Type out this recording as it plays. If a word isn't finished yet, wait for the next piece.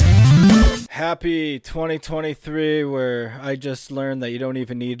happy 2023 where I just learned that you don't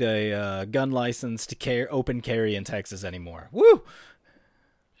even need a gun license to open carry in Texas anymore. Woo!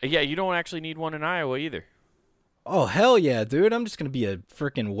 Yeah, you don't actually need one in Iowa either. Oh, hell yeah, dude. I'm just going to be a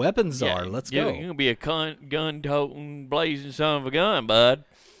freaking weapons czar. Yeah, Let's go. You're going to be a gun-toting, blazing son of a gun, bud.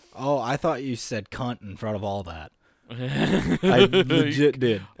 Oh, I thought you said cunt in front of all that. I legit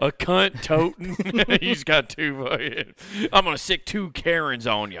did. A cunt toting. He's got two. I'm gonna stick two Karens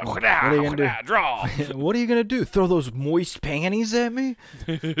on you. What are you gonna do? Draw. What are you gonna do? Throw those moist panties at me?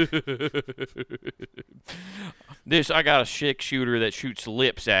 I got a sick shooter that shoots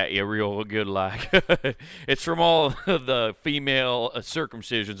lips at you real good like. It's from all the female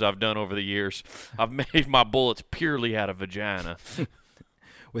circumcisions I've done over the years. I've made my bullets purely out of vagina.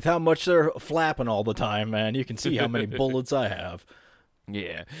 With how much they're flapping all the time, man, you can see how many bullets I have.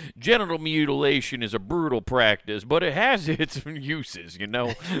 Yeah. Genital mutilation is a brutal practice, but it has its uses, you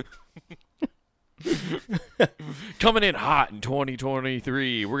know. Coming in hot in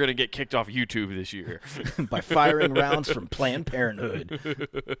 2023, we're going to get kicked off YouTube this year. By firing rounds from Planned Parenthood.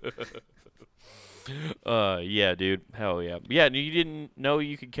 Yeah, dude. Hell yeah. Yeah, you didn't know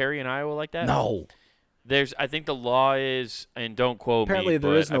you could carry in Iowa like that? No. I think the law is, and don't quote Apparently me.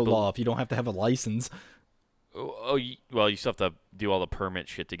 there is no law if you don't have to have a license. Oh, well, you still have to do all the permit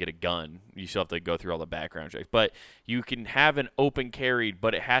shit to get a gun. You still have to go through all the background checks. But you can have an open carried,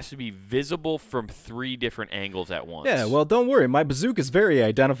 but it has to be visible from 3 different angles at once. Yeah, well, don't worry. My bazooka is very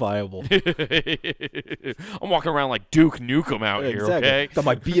identifiable. I'm walking around like Duke Nukem out here, okay? Got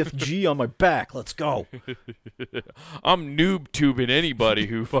my BFG on my back. Let's go. I'm noob tubing anybody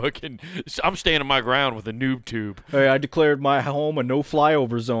who fucking... I'm standing my ground with a noob tube. Hey, I declared my home a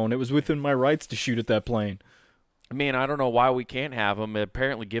no-flyover zone. It was within my rights to shoot at that plane. Man, I don't know why we can't have them.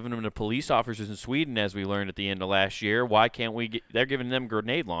 Apparently giving them to police officers in Sweden, as we learned at the end of last year. Why can't we they're giving them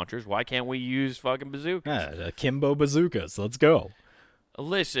grenade launchers. Why can't we use fucking bazookas? Akimbo bazookas. Let's go.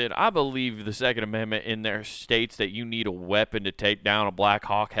 Listen, I believe the Second Amendment in there states that you need a weapon to take down a Black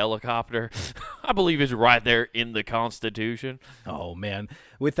Hawk helicopter. I believe it's right there in the Constitution. Oh, man.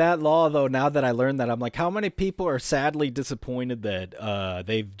 With that law, though, now that I learned that, I'm like, how many people are sadly disappointed that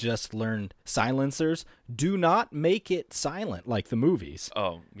they've just learned silencers do not make it silent like the movies?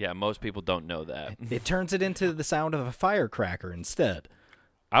 Oh, yeah, most people don't know that. It turns it into the sound of a firecracker instead.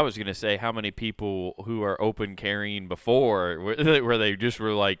 I was going to say how many people who are open carrying before where they just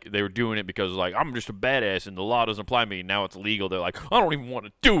were like, they were doing it because like, I'm just a badass and the law doesn't apply to me. Now it's illegal. They're like, I don't even want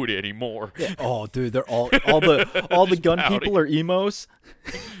to do it anymore. Yeah. Oh, dude, they're all the gun people are emos.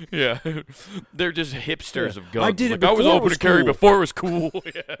 Yeah. They're just hipsters of guns. I did it like, before I was open to carry cool. before it was cool.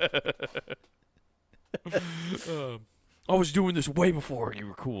 I was doing this way before you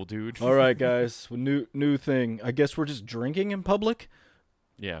were cool, dude. All right, guys. New thing. I guess we're just drinking in public?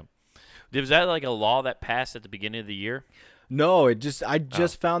 Yeah. Was that like a law that passed at the beginning of the year? No, I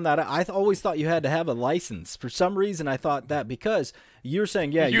just found that. I always thought you had to have a license. For some reason, I thought that because you were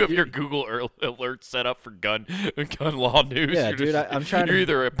saying, yeah. You have your Google alert set up for gun law news. Yeah, dude, I'm trying You're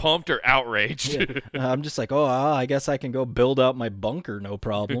either pumped or outraged. Yeah. I'm just like, I guess I can go build out my bunker, no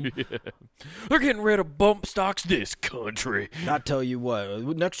problem. Yeah. They're getting rid of bump stocks this country. Not tell you what.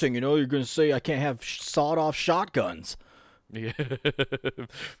 Next thing you know, you're going to say I can't have sawed-off shotguns. Yeah.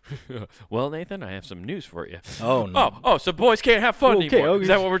 Well, Nathan, I have some news for you. Oh, no. Oh, so boys can't have fun anymore. Okay. Is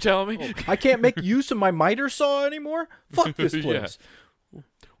that what we're telling me? I can't make use of my miter saw anymore? Fuck this place. Yeah.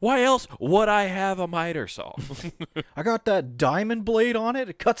 Why else would I have a miter saw? I got that diamond blade on it.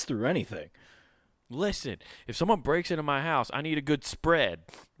 It cuts through anything. Listen, if someone breaks into my house, I need a good spread,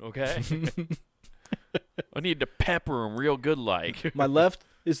 okay? I need to pepper them real good like. My left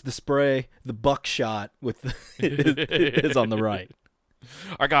is the spray, the buckshot is on the right.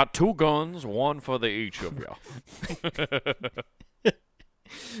 I got 2 guns, one for each of you.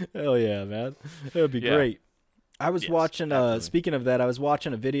 Hell yeah, man. That would be great. I was watching, speaking of that, I was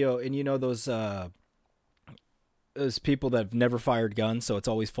watching a video, and you know those people that have never fired guns, so it's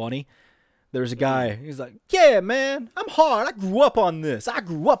always funny. There's a guy, he's like, yeah, man, I'm hard. I grew up on this,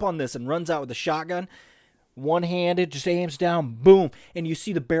 and runs out with a shotgun. One-handed, just aims down, boom, and you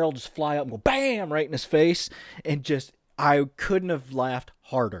see the barrel just fly up and go bam right in his face, and just I couldn't have laughed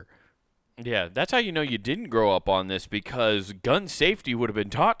harder. Yeah, that's how you know you didn't grow up on this, because gun safety would have been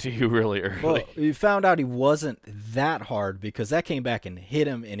taught to you really early. Well, you found out he wasn't that hard because that came back and hit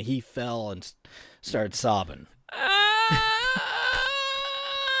him, and he fell and started sobbing.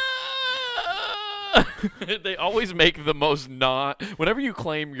 They always make the most whenever you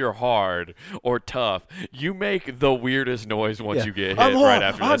claim you're hard or tough, you make the weirdest noise once you get hit right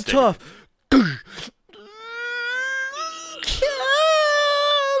after that. I'm tough.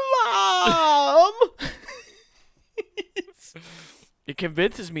 It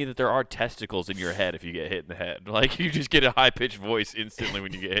convinces me that there are testicles in your head if you get hit in the head. Like, you just get a high-pitched voice instantly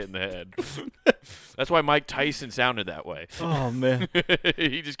when you get hit in the head. That's why Mike Tyson sounded that way. Oh, man.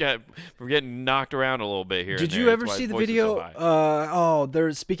 He just got from getting knocked around a little bit here. Did and you there. ever That's why see his the voice is video? so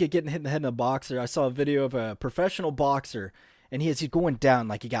high. Speaking of getting hit in the head in a boxer, I saw a video of a professional boxer, and he's going down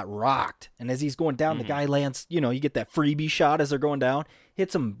like he got rocked. And as he's going down, the guy lands, you get that freebie shot as they're going down,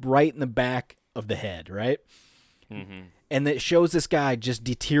 hits him right in the back of the head, right? Mm-hmm. And it shows this guy just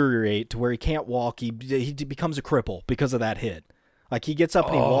deteriorate to where he can't walk. He becomes a cripple because of that hit. Like, he gets up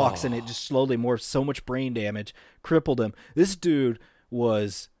and he walks, and it just slowly morphs. So much brain damage crippled him. This dude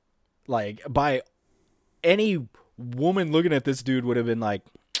was, like, by any woman looking at this dude would have been like,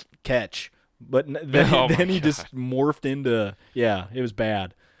 catch. But then he just morphed into, it was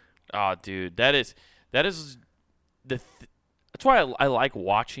bad. Oh, dude, that's why I like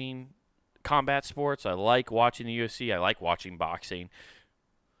watching combat sports. I like watching the UFC. I like watching boxing,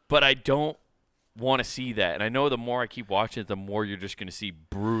 but I don't want to see that. And I know the more I keep watching it, the more you're just going to see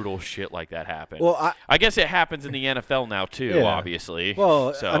brutal shit like that happen. Well, I guess it happens in the NFL now too, obviously.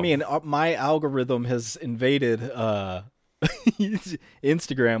 Well, so. I mean, my algorithm has invaded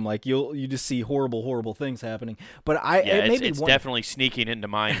Instagram. Like, you just see horrible things happening. But it's definitely sneaking into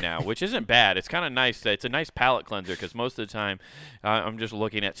mine now, which isn't bad. It's kind of nice. It's a nice palate cleanser because most of the time I'm just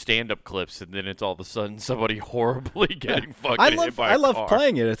looking at stand-up clips, and then it's all of a sudden somebody horribly getting fucking hit by a car. I love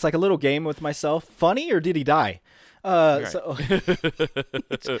playing it. It's like a little game with myself. Funny, or did he die? So,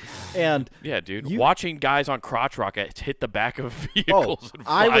 and yeah, dude, watching guys on crotch rockets hit the back of vehicles. And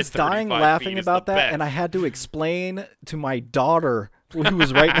fly I was dying laughing about that, best. And I had to explain to my daughter, who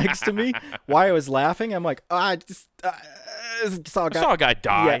was right next to me, why I was laughing. I'm like, I just saw a guy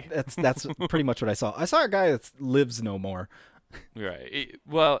die. Yeah, that's pretty much what I saw. I saw a guy that lives no more. Right.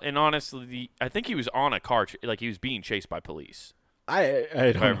 Well, and honestly, I think he was on a car, like he was being chased by police.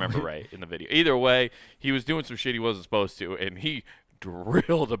 If I remember right in the video. Either way, he was doing some shit he wasn't supposed to, and he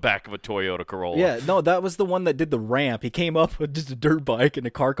drilled the back of a Toyota Corolla. Yeah, no, that was the one that did the ramp. He came up with just a dirt bike, and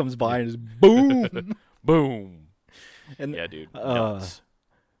the car comes by, and just boom, boom. And yeah, dude, nuts.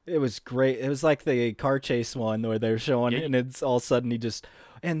 It was great. It was like the car chase one where they're showing, and it's all of a sudden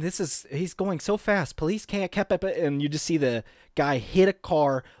he's going so fast. Police can't keep up, and you just see the guy hit a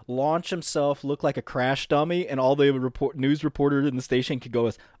car, launch himself, look like a crash dummy, and all the news reporter in the station could go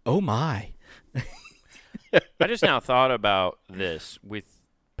is, "Oh my." I just now thought about this with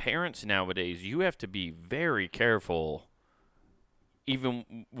parents nowadays. You have to be very careful,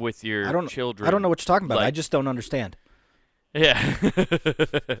 even with your children. I don't know what you're talking about. I just don't understand. Yeah,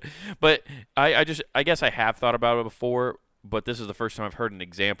 but I guess I have thought about it before. But this is the first time I've heard an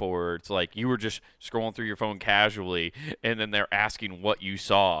example where it's like you were just scrolling through your phone casually, and then they're asking what you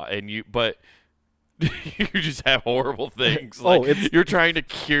saw, but you just have horrible things. Like you're trying to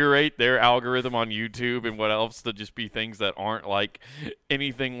curate their algorithm on YouTube and what else to just be things that aren't like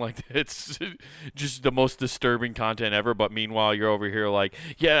anything like that. It's just the most disturbing content ever. But meanwhile, you're over here like,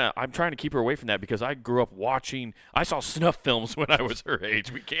 yeah, I'm trying to keep her away from that because I grew up I saw snuff films when I was her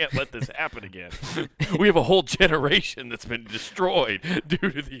age. We can't let this happen again. We have a whole generation that's been destroyed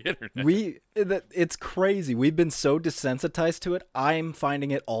due to the internet. It's crazy. We've been so desensitized to it. I'm finding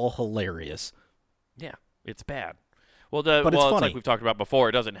it all hilarious. Yeah, it's bad. Well, but it's funny. Like we've talked about before,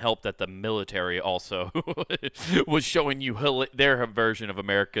 it doesn't help that the military also was showing you their version of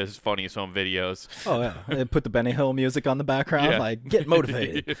America's Funniest Home Videos. Oh, yeah. They put the Benny Hill music on the background, like, get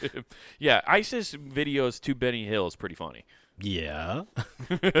motivated. Yeah, ISIS videos to Benny Hill is pretty funny. Yeah.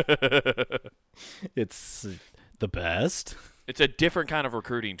 It's the best. It's a different kind of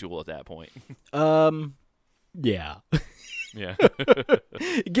recruiting tool at that point. Yeah. Yeah.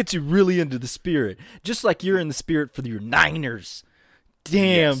 It gets you really into the spirit. Just like you're in the spirit for your Niners.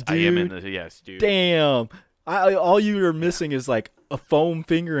 Damn, yes, dude. I am in the yes, dude. Damn. All you are missing is like a foam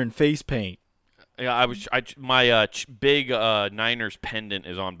finger and face paint. Yeah, my big Niners pendant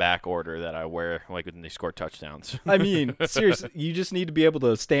is on back order that I wear like when they score touchdowns. I mean, seriously, you just need to be able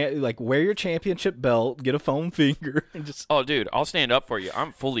to stand, like, wear your championship belt, get a foam finger, and just. Oh, dude, I'll stand up for you.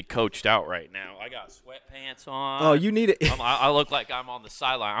 I'm fully coached out right now. I got sweatpants on. Oh, you need it. I look like I'm on the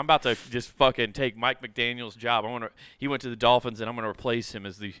sideline. I'm about to just fucking take Mike McDaniel's job. He went to the Dolphins, and I'm going to replace him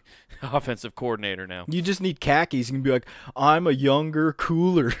as the offensive coordinator now. You just need khakis. You can be like, I'm a younger,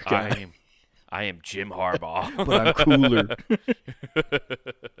 cooler guy. I am Jim Harbaugh. But I'm cooler.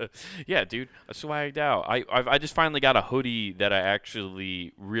 Yeah, dude. I swagged out. I just finally got a hoodie that I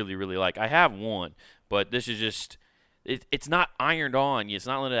actually really, really like. I have one, but this is just it's not ironed on. It's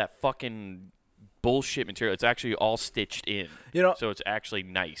not none of that fucking bullshit material. It's actually all stitched in. So it's actually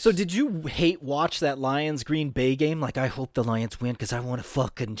nice. So did you watch that Lions Green Bay game? Like, I hope the Lions win because I want a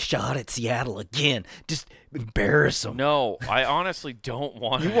fucking shot at Seattle again. Just embarrass them. No, I honestly don't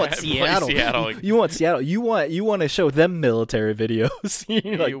want. You want Seattle. Seattle. You want Seattle. You want to show them military videos.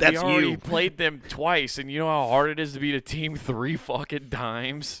 Like, that's we already you. played them twice, and you know how hard it is to beat a team 3 fucking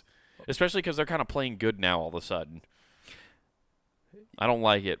times, especially because they're kind of playing good now all of a sudden. I don't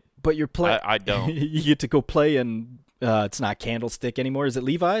like it. But you're playing. I don't. You get to go play in. It's not Candlestick anymore. Is it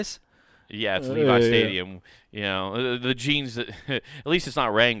Levi's? Yeah, it's Levi Stadium. You know, the jeans. At least it's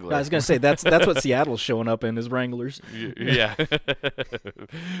not Wrangler. I was gonna say that's what Seattle's showing up in is Wranglers. Yeah.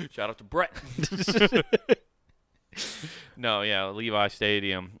 Shout out to Brett. No, yeah, Levi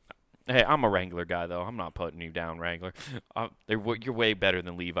Stadium. Hey, I'm a Wrangler guy though. I'm not putting you down, Wrangler. You're way better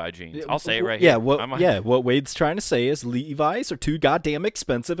than Levi jeans. I'll say it right here. What Wade's trying to say is Levi's are too goddamn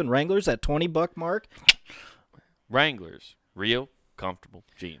expensive, and Wranglers at $20 mark. Wranglers, real comfortable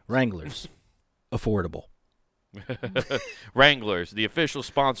jeans. Wranglers, affordable. Wranglers, the official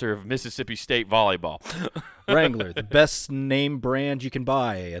sponsor of Mississippi State volleyball. Wrangler, the best name brand you can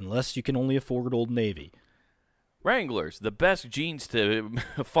buy, unless you can only afford Old Navy. Wranglers, the best jeans to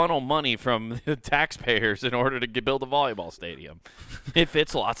funnel money from the taxpayers in order to build a volleyball stadium. It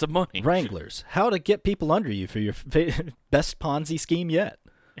fits lots of money. Wranglers, how to get people under you for your best Ponzi scheme yet.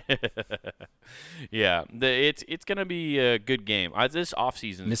 Yeah, it's gonna be a good game. This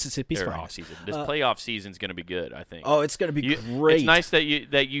offseason, Mississippi's fine. This playoff season's gonna be good, I think. Oh, it's gonna be great. It's nice that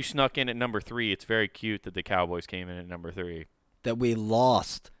you snuck in at number 3. It's very cute that the Cowboys came in at number 3. That we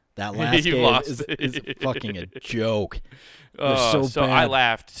lost. That last game is fucking a joke. So bad. I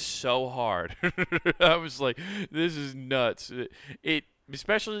laughed so hard. I was like, "This is nuts!"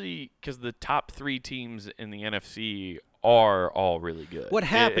 Especially because the top 3 teams in the NFC are all really good. What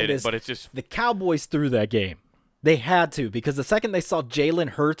happened is, but it's just the Cowboys threw that game. They had to, because the second they saw Jalen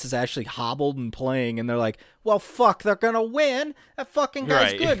Hurts is actually hobbled and playing, and they're like, "Well, fuck, they're gonna win. That fucking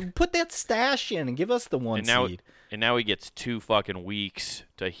guy's good. Put that stash in and give us the 1 seed." And now he gets 2 fucking weeks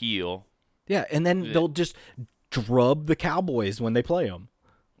to heal. Yeah, and then they'll just drub the Cowboys when they play them.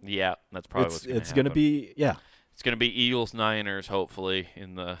 Yeah, that's probably what's going to happen. It's going to be, yeah. It's going to be Eagles-Niners, hopefully,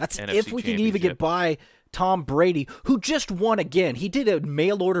 in the That's NFC if we can even Championship. get by Tom Brady, who just won again. He did a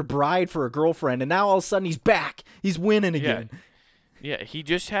mail-order bride for a girlfriend, and now all of a sudden he's back. He's winning again. Yeah, he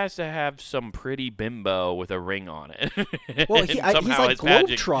just has to have some pretty bimbo with a ring on it. Well, he's like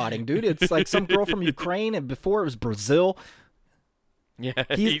globetrotting, dude. It's like some girl from Ukraine, and before it was Brazil. Yeah,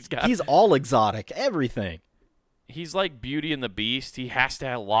 he's all exotic, everything. He's like Beauty and the Beast. He has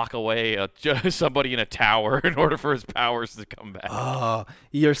to lock away somebody in a tower in order for his powers to come back.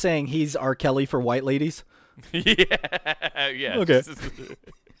 You're saying he's R. Kelly for white ladies? Yeah. Okay.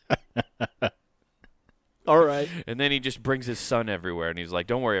 All right. And then he just brings his son everywhere, and he's like,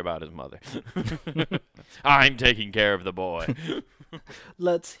 "Don't worry about his mother. I'm taking care of the boy."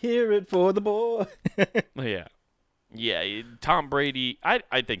 Let's hear it for the boy. Yeah. Tom Brady.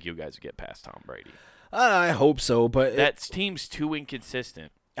 I think you guys will get past Tom Brady. I hope so, but that team's too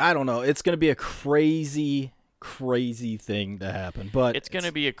inconsistent. I don't know. It's going to be a crazy thing to happen, but it's going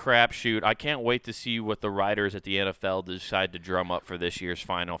to be a crapshoot. I can't wait to see what the writers at the NFL decide to drum up for this year's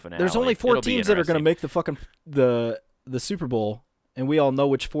final finale. There's only 4 teams that are going to make the fucking the Super Bowl, and we all know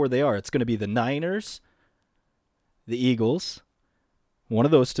which 4 they are. It's going to be the Niners, the Eagles, one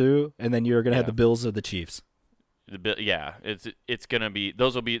of those 2, and then you're going to have the Bills or the Chiefs. It's going to be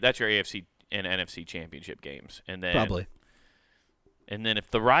that's your AFC and NFC championship games, and then probably. And then if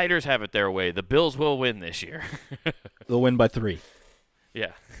the Riders have it their way, the Bills will win this year. They'll win by 3.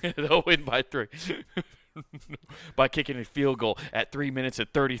 Yeah, they'll win by 3. By kicking a field goal at 3 minutes and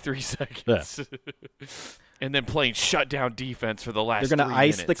 33 seconds. Yeah. And then playing shutdown defense for the last 3 minutes. They're going to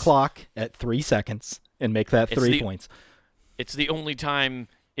ice the clock at 3 seconds and make that 3 points. It's the only time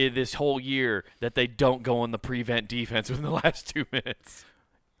in this whole year that they don't go on the prevent defense within the last 2 minutes.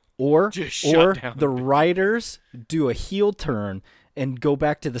 Or the Riders do a heel turn and go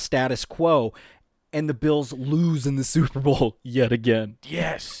back to the status quo, and the Bills lose in the Super Bowl yet again.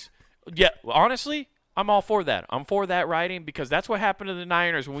 Yes. Yeah, honestly, I'm all for that. I'm for that writing because that's what happened to the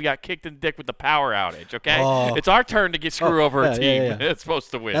Niners when we got kicked in the dick with the power outage, okay? It's our turn to get screw over a team that's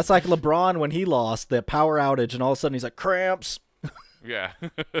supposed to win. That's like LeBron when he lost the power outage, and all of a sudden he's like, cramps. Yeah.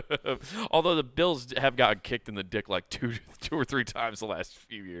 Although the Bills have gotten kicked in the dick like two or 3 times the last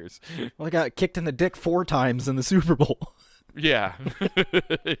few years. Well, they got kicked in the dick 4 times in the Super Bowl. Yeah.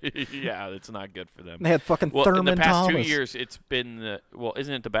 Yeah, it's not good for them. They had fucking Thurman in the past Thomas. 2 years, it's been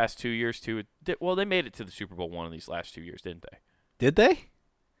isn't it the past 2 years too? Well, they made it to the Super Bowl one of these last 2 years, didn't they? Did they?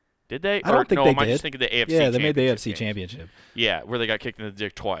 Did they? I don't think no, they am I did. just thinking the AFC Yeah, they made the AFC games? Championship. Yeah, where they got kicked in the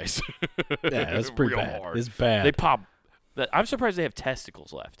dick twice. Yeah, that's pretty Real bad. hard. It's bad. They pop. I'm surprised they have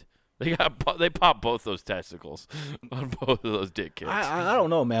testicles left. They pop both those testicles on both of those dick kicks. I don't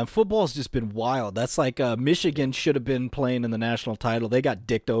know, man. Football's just been wild. That's like Michigan should have been playing in the national title. They got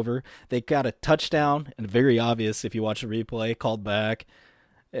dicked over. They got a touchdown, and very obvious if you watch the replay, called back,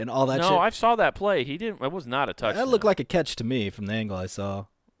 and all that shit. No, I saw that play. He didn't. It was not a touchdown. That looked like a catch to me from the angle I saw.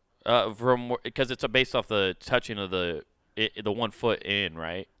 Because it's based off the touching of the 1 foot in,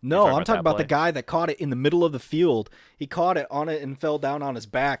 right? No, I'm talking that about the play? guy that caught it in the middle of the field. He caught it on it and fell down on his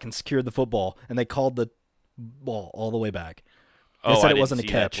back and secured the football, and they called the ball all the way back. They said I it wasn't a didn't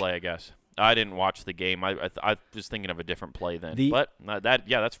see that catch. play, I guess. I didn't watch the game. I was thinking of a different play then. The- But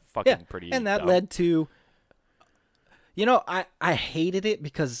that's fucking pretty. And that dumb. led to, I hated it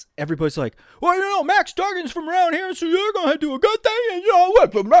because everybody's like, well, Max Duggan's from around here, so you're going to do a good thing, and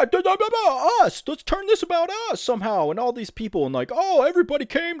us. Let's turn this about us somehow. And all these people, and like, everybody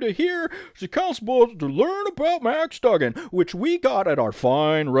came to hear the council to learn about Max Duggan, which we got at our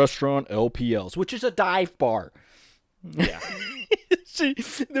fine restaurant LPL's, which is a dive bar. Yeah. See,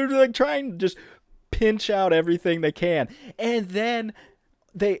 they're like trying to just pinch out everything they can. And then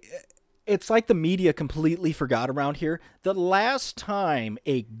it's like the media completely forgot around here. The last time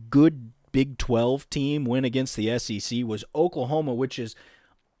a good Big 12 team went against the SEC was Oklahoma, which is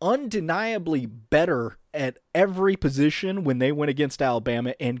undeniably better at every position when they went against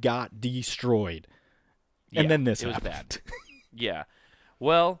Alabama and got destroyed. And then this it was happened. bad. Yeah.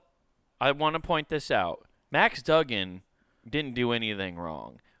 Well, I want to point this out. Max Duggan didn't do anything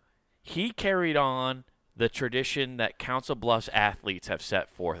wrong. He carried on the tradition that Council Bluffs athletes have set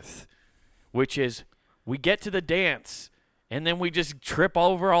forth, which is we get to the dance and then we just trip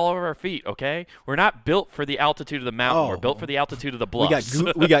over all over our feet, okay? We're not built for the altitude of the mountain. We're built for the altitude of the bluffs.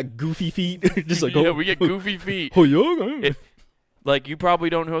 We got goofy feet. Just like, yeah, we get goofy feet. Oh, yeah. Like, you probably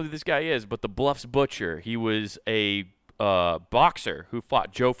don't know who this guy is, but the Bluffs Butcher, he was a boxer who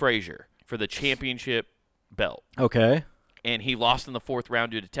fought Joe Frazier for the championship belt. Okay. And he lost in the 4th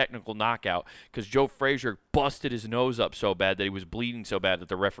round due to technical knockout because Joe Frazier busted his nose up so bad that he was bleeding so bad that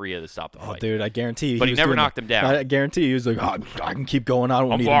the referee had to stop the fight. Oh, dude, I guarantee you. But he was never doing knocked him down. I guarantee you he was like, I can keep going. I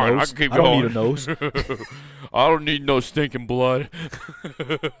don't need fine. a nose. I can keep don't going. need a nose. I don't need no stinking blood.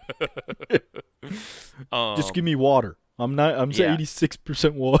 Just give me water. I'm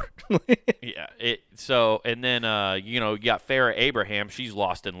 86% water. Yeah. And then you got Farrah Abraham. She's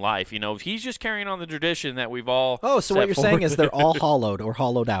lost in life. He's just carrying on the tradition that we've all. Oh, so what you're saying is they're all hollowed or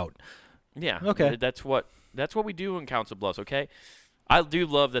hollowed out. Yeah. Okay. That's what we do in Council Bluffs. Okay. I do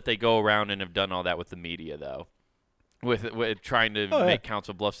love that they go around and have done all that with the media, though, with trying to make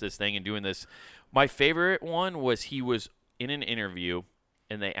Council Bluffs this thing and doing this. My favorite one was he was in an interview.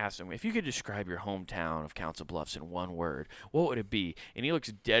 And they asked him, if you could describe your hometown of Council Bluffs in one word, what would it be? And he looks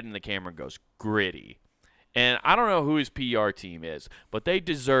dead in the camera and goes, gritty. And I don't know who his PR team is, but they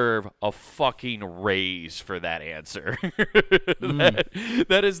deserve a fucking raise for that answer.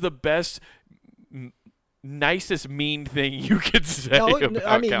 That is the best, nicest mean thing you could say about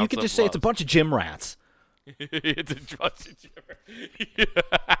I mean, you Council could just say it's a Bluffs. bunch of gym rats. It's a bunch of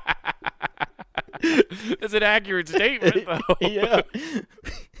That's an accurate statement, though. Yeah.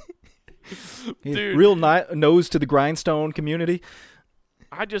 Dude. Real nose to the grindstone community.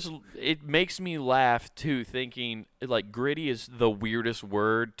 It makes me laugh, too, thinking, like, gritty is the weirdest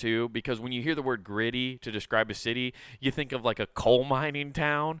word, too, because when you hear the word gritty to describe a city, you think of, like, a coal mining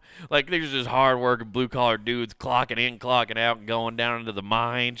town. Like, there's just hard-working, blue-collar dudes clocking in, clocking out, and going down into the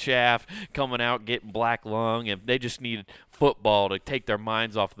mine shaft, coming out, getting black lung, and they just need football to take their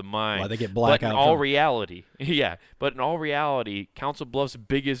minds off the mine. Why they get But blackout in all drunk. reality, Council Bluffs'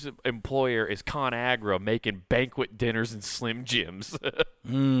 biggest employer is ConAgra, making banquet dinners and Slim Jims.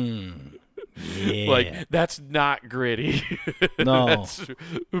 Yeah. Like, that's not gritty. No. That's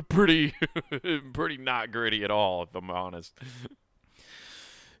pretty not gritty at all, if I'm honest.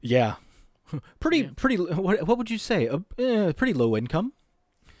 Yeah. Pretty. What would you say? Pretty low income.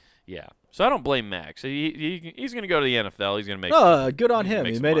 Yeah. So I don't blame Max. He's going to go to the NFL. He's going to make. Good on him. make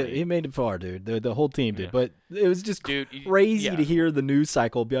He some made money. it. He made it far, dude. The whole team did. Yeah. But it was just Dude, crazy yeah. to hear the news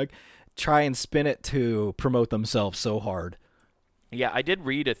cycle be like, try and spin it to promote themselves so hard. Yeah, I did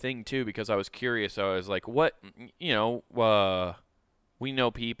read a thing too because I was curious. I was like, "What? We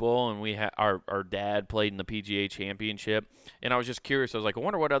know people, and our dad played in the PGA Championship, and I was just curious. I was like, I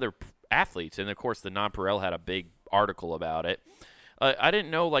wonder what other athletes." And of course, the Nonpareil had a big article about it. I didn't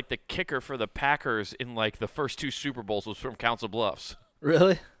know like the kicker for the Packers in like the first 2 Super Bowls was from Council Bluffs.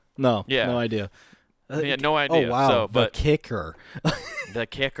 Really? No. Yeah. No idea. Yeah, no idea. Oh wow, So, the but kicker. the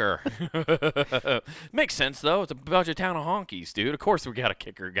kicker makes sense though. It's a bunch of town of honkies, dude. Of course we got a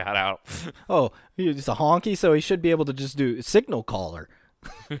kicker got out. Oh, he's a honky, so he should be able to just do signal caller.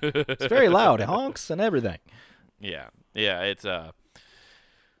 It's very loud. It honks and everything. Yeah, it's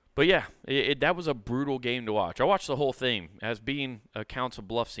but yeah, that was a brutal game to watch. I watched the whole thing. As being a Council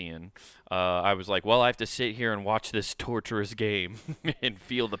Bluffsian, I was like, well, I have to sit here and watch this torturous game and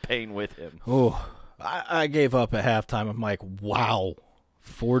feel the pain with him. Oh, I gave up at halftime. I'm like, wow,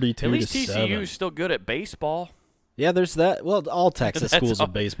 42 At least to TCU 7. is still good at baseball. Yeah, there's that. Well, all Texas That's schools all.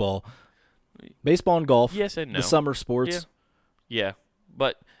 of baseball and golf. Yes and no. The summer sports. Yeah,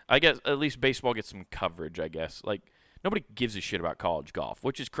 but I guess at least baseball gets some coverage, I guess. Like, nobody gives a shit about college golf,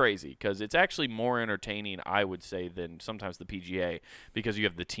 which is crazy because it's actually more entertaining, I would say, than sometimes the PGA because you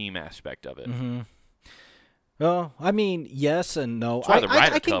have the team aspect of it. Mm-hmm. Oh, I mean, yes and no. That's why the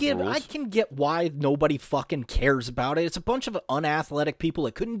Ryder I can Cup rules. I can get why nobody fucking cares about it. It's a bunch of unathletic people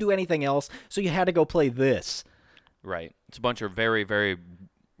that couldn't do anything else, so you had to go play this. Right. It's a bunch of very, very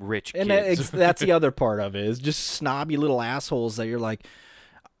rich And kids. that's the other part of it, is just snobby little assholes that you're like,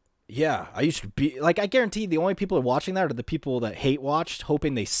 yeah, I used to be, like, I guarantee the only people watching that are the people that hate watched,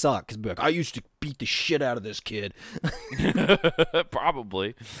 hoping they suck. Because be like, I used to beat the shit out of this kid.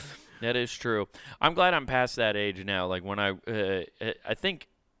 Probably. That is true. I'm glad I'm past that age now. Like, when I think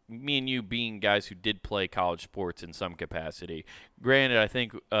me and you being guys who did play college sports in some capacity, granted, I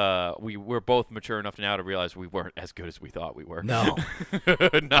think we're both mature enough now to realize we weren't as good as we thought we were. No.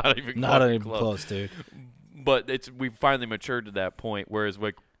 Not even Not fucking even close, dude. But we've finally matured to that point. Whereas,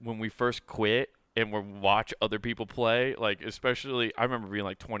 like, when we first quit and we watch other people play, like, especially, I remember being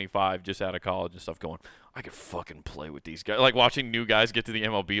like 25, just out of college and stuff, going, I could fucking play with these guys. Like, watching new guys get to the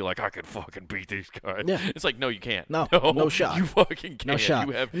MLB, like, I could fucking beat these guys. Yeah. It's like, no, you can't. No shot. You fucking can't. No shot.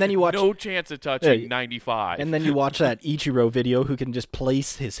 You have And then you watch- no chance of touching Yeah. 95. And then you watch that Ichiro video who can just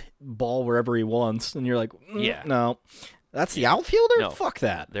place his ball wherever he wants. And you're like, Yeah. no. That's the outfielder? No. Fuck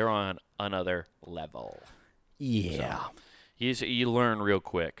that. They're on another level. Yeah. You learn real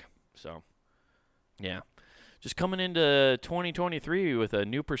quick. So, yeah. Just coming into 2023 with a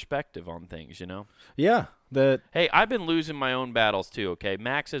new perspective on things, you know? Yeah. Hey, I've been losing my own battles too, okay?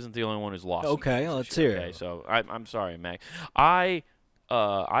 Max isn't the only one who's lost. Okay, some let's shit, hear it. Okay, so I'm sorry, Max. I've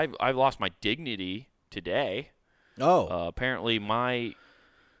lost my dignity today. Oh. Apparently my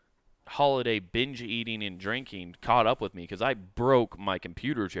holiday binge eating and drinking caught up with me because I broke my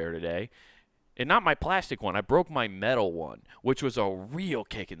computer chair today. And not my plastic one. I broke my metal one, which was a real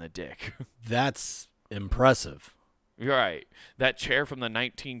kick in the dick. That's impressive. You're right. That chair from the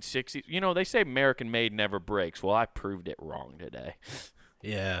 1960s. You know, they say American made never breaks. Well, I proved it wrong today.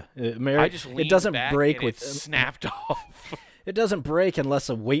 Yeah. I just leaned it doesn't back break and with it snapped off. It doesn't break unless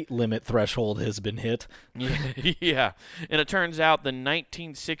a weight limit threshold has been hit. Yeah. And it turns out the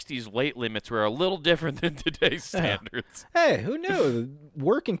 1960s weight limits were a little different than today's standards. Hey, who knew?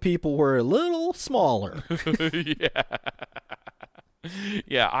 Working people were a little smaller. Yeah.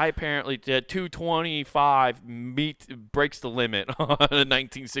 Yeah, I apparently did 225 breaks the limit on a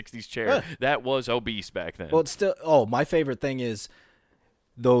 1960s chair. Yeah. That was obese back then. Well, it's still. Oh, my favorite thing is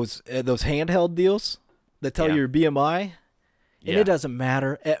those handheld deals that tell Yeah. you your BMI, and Yeah. it doesn't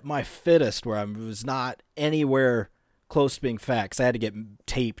matter. At my fittest, where I was not anywhere close to being fat, because I had to get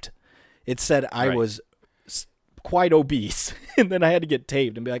taped. It said I Right. was quite obese, and then I had to get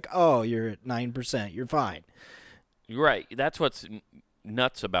taped and be like, "Oh, you're at 9%. You're fine." Right. That's what's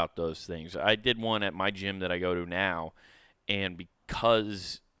nuts about those things. I did one at my gym that I go to now, and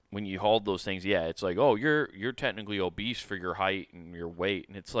because when you hold those things, yeah, it's like, oh, you're technically obese for your height and your weight,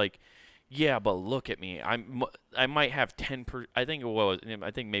 and it's like, yeah, but look at me. I might have 10%. I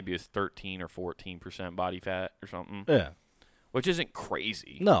think maybe it's 13 or 14% body fat or something, Yeah. which isn't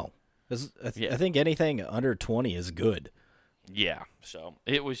crazy. No. Yeah. I think anything under 20 is good. Yeah, so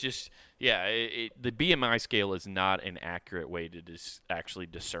it was just, yeah, the BMI scale is not an accurate way to actually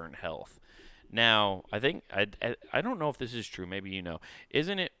discern health. Now, I think, I don't know if this is true, maybe you know,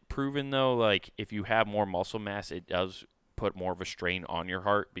 isn't it proven, though, like, if you have more muscle mass, it does put more of a strain on your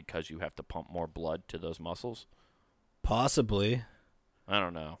heart because you have to pump more blood to those muscles? Possibly. I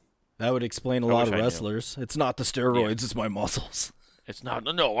don't know. That would explain a I lot wish of I knew. wrestlers. It's not the steroids, it's my muscles. It's not,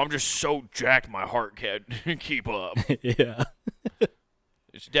 no, I'm just so jacked my heart can't keep up. Yeah.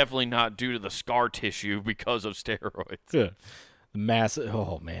 It's definitely not due to the scar tissue because of steroids. The massive.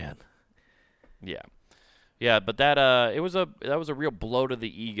 Oh man. Yeah. Yeah, but that was a real blow to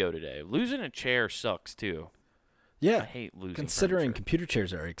the ego today. Losing a chair sucks too. I Yeah. hate losing Considering furniture. computer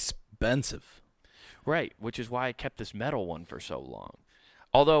chairs are expensive. Right, which is why I kept this metal one for so long.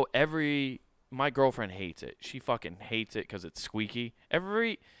 Although every my girlfriend hates it. She fucking hates it because it's squeaky.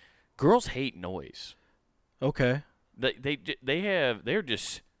 Girls hate noise. Okay. They're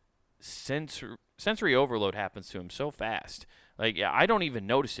just sensory overload happens to them so fast. Like, yeah, I don't even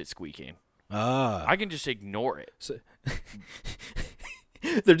notice it squeaking. I can just ignore it. So,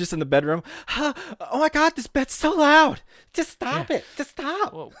 they're just in the bedroom. Oh my God, this bed's so loud. Just stop it. Just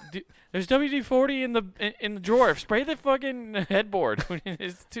stop. Well, there's WD-40 in the drawer. Spray the fucking headboard.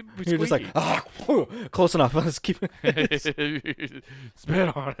 It's too squeaky. You're just like, close enough. Let's keep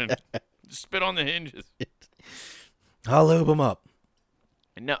Spit on it. Spit on the hinges. I'll lube them up.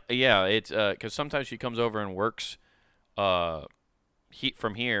 No, yeah, it's because sometimes she comes over and works from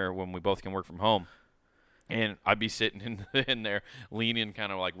here when we both can work from home. And I'd be sitting in there leaning,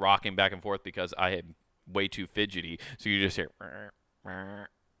 kind of like rocking back and forth because I am way too fidgety. So you just hear, and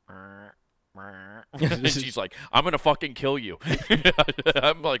she's like, I'm going to fucking kill you.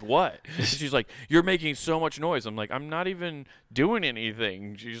 I'm like, what? She's like, you're making so much noise. I'm like, I'm not even doing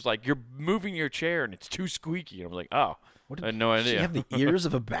anything. She's like, you're moving your chair and it's too squeaky. And I'm like, oh, I had no idea. Does she have the ears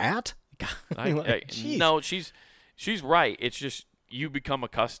of a bat? No, she's right. It's just you become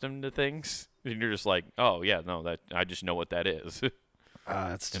accustomed to things. And you're just like, oh yeah, no, that I just know what that is.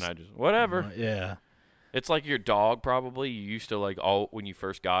 It's just, and I just whatever. Yeah. It's like your dog probably. You used to like when you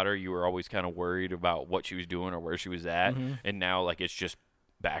first got her, you were always kind of worried about what she was doing or where she was at. Mm-hmm. And now like it's just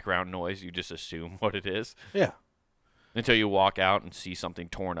background noise. You just assume what it is. Yeah. Until you walk out and see something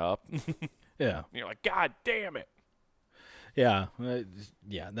torn up. Yeah. You're like, God damn it. Yeah.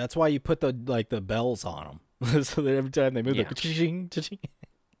 Yeah. That's why you put the bells on them, so that every time they move, Yeah. like cha-ching, cha-ching.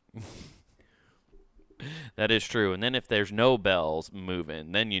 That is true. And then if there's no bells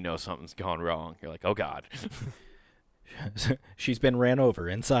moving, then you know something's gone wrong. You're like, oh, God. She's been ran over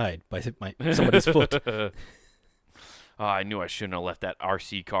inside by somebody's foot. Oh, I knew I shouldn't have left that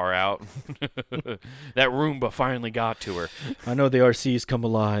RC car out. That Roomba finally got to her. I know the RCs come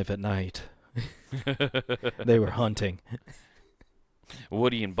alive at night. They were hunting.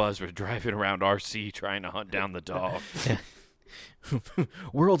 Woody and Buzz were driving around RC trying to hunt down the dog.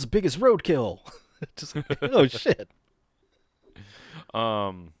 World's biggest roadkill. Just, oh shit.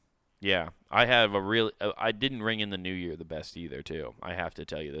 Yeah, I have a really. I didn't ring in the new year the best either, too. I have to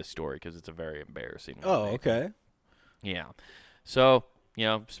tell you this story because it's a very embarrassing one. Oh, okay. Yeah. So,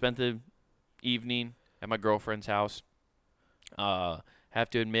 spent the evening at my girlfriend's house. Have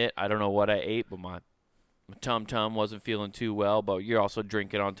to admit, I don't know what I ate, but my tum-tum wasn't feeling too well, but you're also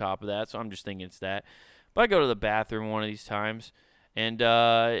drinking on top of that, so I'm just thinking it's that. But I go to the bathroom one of these times, and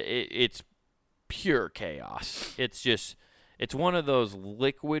it's pure chaos. It's one of those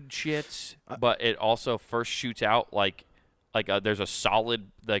liquid shits, but it also first shoots out like there's a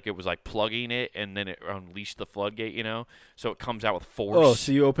solid, like it was like plugging it, and then it unleashed the floodgate, so it comes out with force. Oh,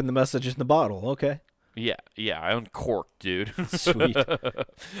 so you opened the message in the bottle. Okay. Yeah, I uncorked, dude. Sweet.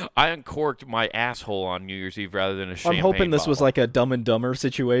 I uncorked my asshole on New Year's Eve rather than a champagne I'm hoping this was bottle. like a Dumb and Dumber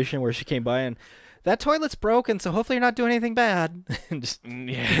situation where she came by and that toilet's broken, so hopefully you're not doing anything bad.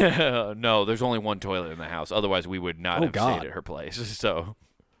 Yeah, no, there's only one toilet in the house. Otherwise, we would not have stayed at her place. So,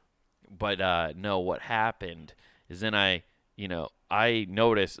 but no, what happened is then I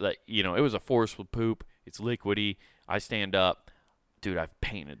noticed that it was a forceful poop. It's liquidy. I stand up, dude. I've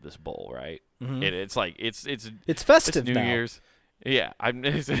painted this bowl, right? Mm-hmm. It's like it's festive it's New now. Year's. Yeah,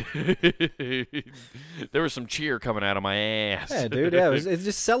 there was some cheer coming out of my ass. Yeah, dude. Yeah, it's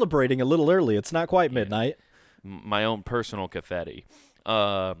just celebrating a little early. It's not quite midnight. My own personal confetti,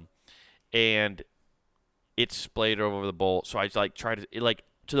 and it's splayed over the bowl. So I try to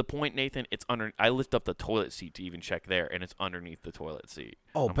the point, Nathan. It's under. I lift up the toilet seat to even check there, and it's underneath the toilet seat.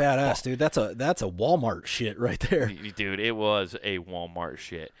 Oh, I'm badass, like, dude. That's a Walmart shit right there. Dude, it was a Walmart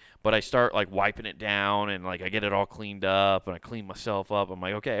shit. But I start wiping it down, and I get it all cleaned up, and I clean myself up. I'm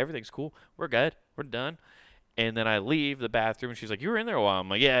like, okay, everything's cool. We're good. We're done. And then I leave the bathroom, and she's like, you were in there a while. I'm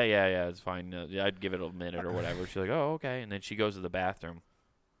like, yeah, it's fine. I'd give it a minute or whatever. She's like, oh, okay. And then she goes to the bathroom,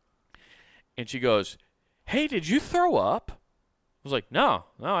 and she goes, hey, did you throw up? I was like, no,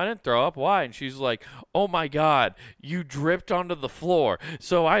 I didn't throw up. Why? And she's like, oh, my God, you dripped onto the floor.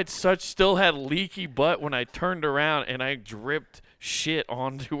 So I still had leaky butt when I turned around, and I dripped shit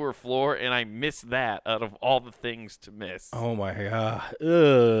onto her floor, and I missed that out of all the things to miss. Oh, my God.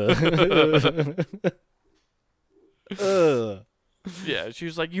 Ugh. Ugh. Yeah, she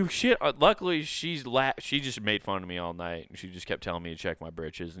was like, you shit. Luckily, she just made fun of me all night, and she just kept telling me to check my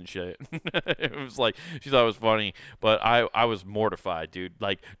britches and shit. It was like, she thought it was funny, but I was mortified, dude.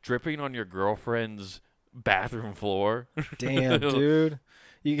 Dripping on your girlfriend's bathroom floor. Damn, dude.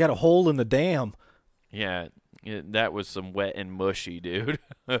 You got a hole in the dam. Yeah, that was some wet and mushy, dude.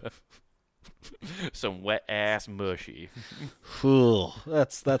 Some wet ass mushy. Ooh,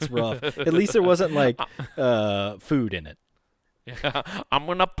 that's rough. At least there wasn't like food in it. I'm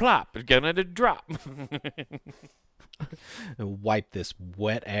gonna plop. It's gonna drop. Wipe this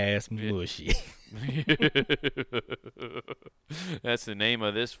wet ass mushy. That's the name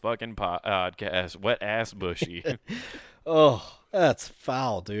of this fucking podcast. Wet ass bushy. Oh, that's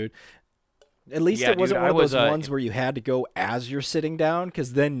foul, dude. At least Yeah, it wasn't dude, one I of those was, ones where you had to go as you're sitting down,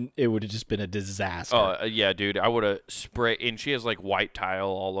 because then it would have just been a disaster. Oh yeah, dude. I would have sprayed, and she has like white tile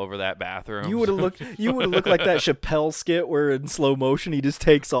all over that bathroom. You would have looked like that Chappelle skit where in slow motion he just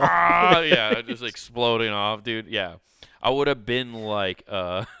takes off. Yeah, just exploding off, dude. Yeah, I would have been like,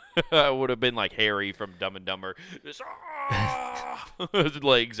 I would have been like Harry from Dumb and Dumber, just his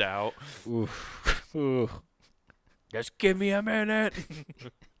legs out. Oof. Just give me a minute.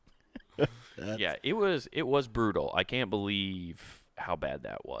 Yeah, it was brutal. I can't believe how bad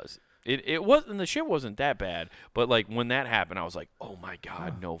that was. It wasn't, the shit wasn't that bad, but like when that happened, I was like, oh my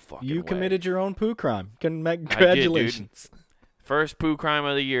god, no fucking way. You committed your own poo crime. Congratulations. I did, dude. First poo crime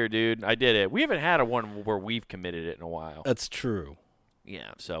of the year, dude. I did it. We haven't had one where we've committed it in a while. That's true.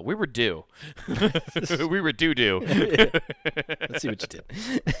 Yeah, so we were due. We were due. Let's see what you did.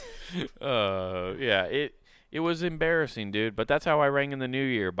 Yeah, it was embarrassing, dude. But that's how I rang in the new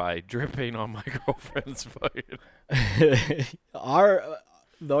year, by dripping on my girlfriend's fucking.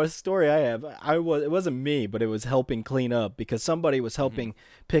 The story I have, it wasn't me, but it was helping clean up because somebody was helping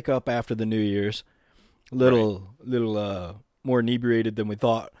pick up after the New Year's. Little more inebriated than we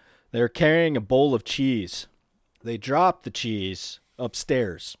thought. They're carrying a bowl of cheese. They dropped the cheese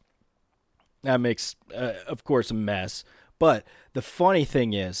upstairs. That makes, of course, a mess. But the funny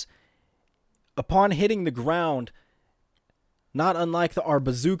thing is, upon hitting the ground, not unlike our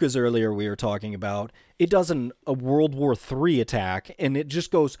bazookas earlier we were talking about, it does a World War III attack, and it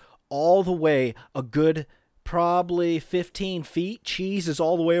just goes all the way a good probably 15 feet. Cheese is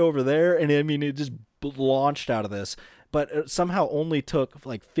all the way over there, and I mean, it just launched out of this. But it somehow only took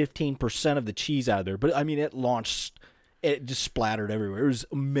like 15% of the cheese out of there. But I mean, it launched, it just splattered everywhere. It was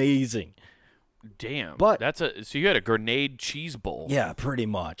amazing. Damn. But so you had a grenade cheese bowl. Yeah, pretty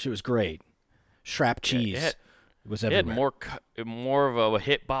much. It was great. Shrap cheese. Yeah, it was It everywhere. had more of a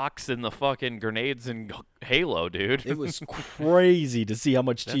hitbox than the fucking grenades in Halo, dude. It was crazy to see how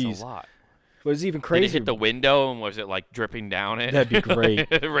much That's cheese. a lot. It was even Did crazy. it hit the window, and was it like dripping down it? That'd be great.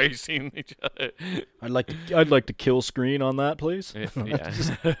 Racing each other. I'd like to kill screen on that, please. Yeah.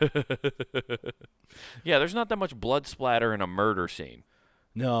 Yeah, there's not that much blood splatter in a murder scene.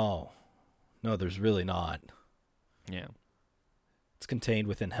 No, there's really not. Yeah. It's contained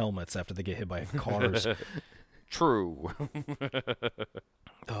within helmets after they get hit by cars. True.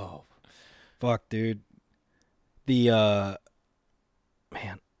 Oh, fuck, dude. The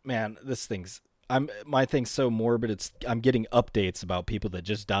man, this thing's my thing's so morbid. I'm getting updates about people that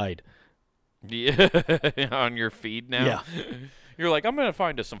just died. Yeah, on your feed now. Yeah. You're like, I'm gonna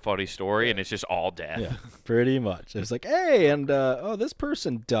find us some funny story, and it's just all death. Yeah, pretty much. It's like, hey, and this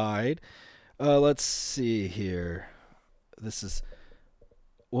person died. Let's see here.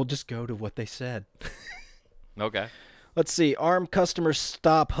 We'll just go to what they said. Okay. Let's see. Armed customers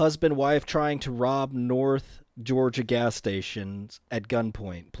stop husband, wife trying to rob North Georgia gas stations at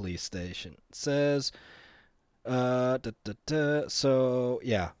gunpoint. Police station says. So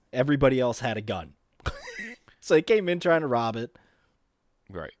yeah, everybody else had a gun. So they came in trying to rob it.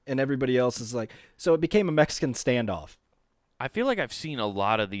 Right. And everybody else is like, so it became a Mexican standoff. I feel like I've seen a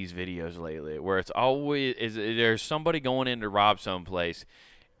lot of these videos lately where it's always there's somebody going in to rob someplace,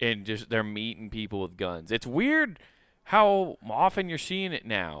 and just they're meeting people with guns. It's weird how often you're seeing it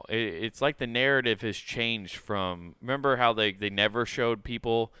now. It's like the narrative has changed from, remember how they never showed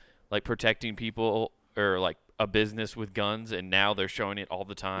people like protecting people or like a business with guns, and now they're showing it all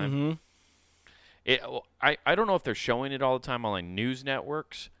the time. Mm-hmm. I don't know if they're showing it all the time on like news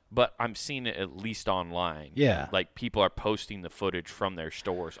networks, but I'm seeing it at least online. Yeah. Like people are posting the footage from their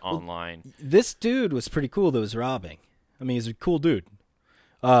stores online. This dude was pretty cool that was robbing. I mean, he's a cool dude.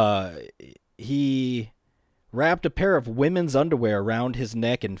 He wrapped a pair of women's underwear around his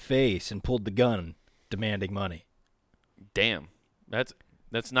neck and face and pulled the gun, demanding money. Damn. That's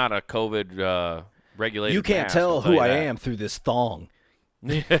not a COVID regulated. You can't mask, tell I'll who you I that. am through this thong.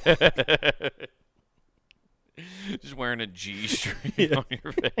 Just wearing a G-string on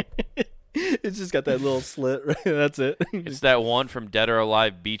your face. It's just got that little slit. Right? That's it. It's that one from Dead or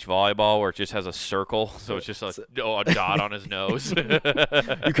Alive Beach Volleyball where it just has a circle, so it's just a dot on his nose.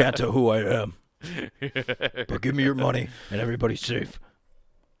 You can't tell who I am. But give me your money, and everybody's safe.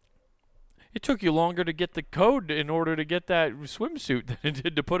 It took you longer to get the code in order to get that swimsuit than it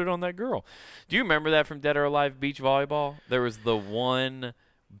did to put it on that girl. Do you remember that from Dead or Alive Beach Volleyball? There was the one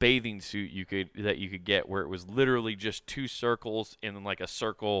bathing suit you could get where it was literally just 2 circles and then like a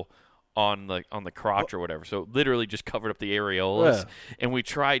circle on the crotch or whatever. So it literally just covered up the areolas. Yeah. And we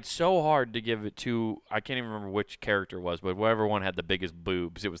tried so hard to give it to, I can't even remember which character it was, but whatever one had the biggest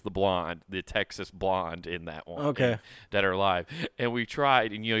boobs. It was the blonde, the Texas blonde in that one. Okay. in Dead or Alive. And we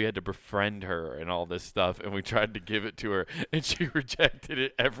tried, and you had to befriend her and all this stuff, and we tried to give it to her, and she rejected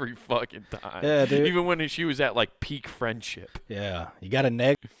it every fucking time. Yeah, dude. Even when she was at like peak friendship. Yeah, you got to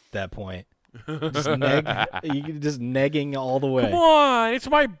neg at that point. Just negging all the way. Come on, it's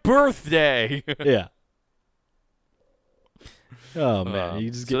my birthday. Yeah. Oh man,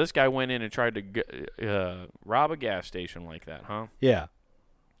 you just So this guy went in and tried to rob a gas station like that, huh? yeah.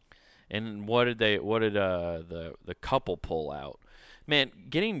 And what did the couple pull out? Man,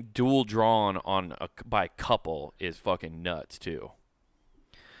 getting dual drawn by a couple is fucking nuts too.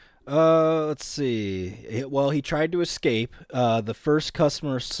 Let's see. He tried to escape. The first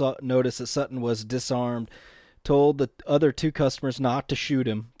customer noticed that Sutton was disarmed, told the other 2 customers not to shoot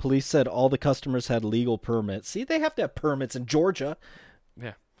him. Police said all the customers had legal permits. See, they have to have permits in Georgia.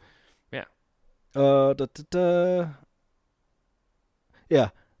 Yeah. Yeah. Yeah.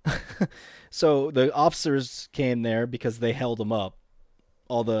 So the officers came there because they held him up.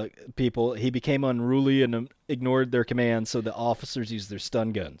 All the people. He became unruly and ignored their commands, so the officers used their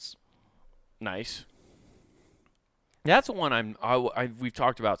stun guns. Nice. That's the one we've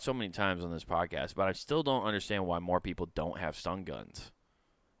talked about so many times on this podcast, but I still don't understand why more people don't have stun guns.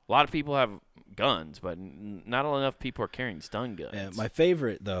 A lot of people have guns, but not enough people are carrying stun guns. Yeah, my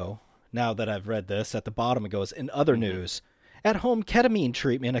favorite, though, now that I've read this, at the bottom it goes, in other news, at-home ketamine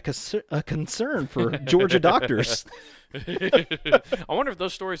treatment, a concern for Georgia doctors. I wonder if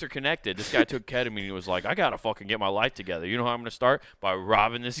those stories are connected. This guy took ketamine and he was like, I got to fucking get my life together. You know how I'm going to start? By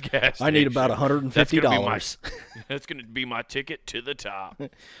robbing this gas station. I need about $150. That's going to be my ticket to the top. I'm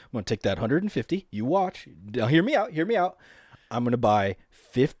going to take that $150. You watch. Now, hear me out. I'm going to buy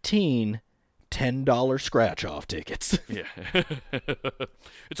 15 $10 scratch-off tickets. Yeah.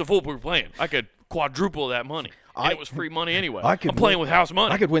 It's a foolproof plan. I could quadruple that money. And it was free money anyway. I'm playing with house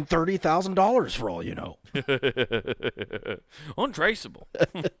money. I could win $30,000 for all you know. Untraceable.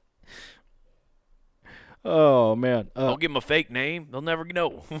 Oh, man. Don't give them a fake name. They'll never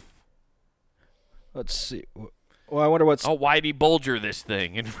know. Let's see. Well, I wonder what's... I'll Whitey Bulger this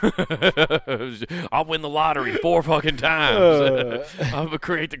thing. And I'll win the lottery 4 fucking times. I'm going to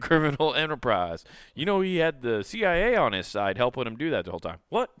create the criminal enterprise. You know, he had the CIA on his side helping him do that the whole time.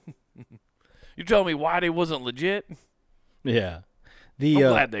 What? You telling me Whitey wasn't legit? Yeah. I'm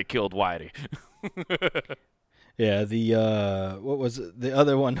glad they killed Whitey. Yeah, what was it? The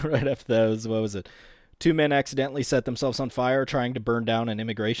other one right after that was, what was it? 2 men accidentally set themselves on fire trying to burn down an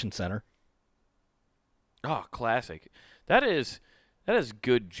immigration center. Oh, classic. That is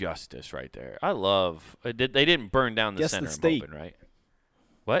good justice right there. I love. They didn't burn down the Guess center the state. open, right?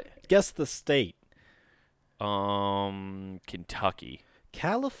 What? Guess the state. Kentucky.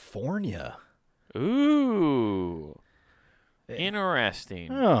 California. Ooh.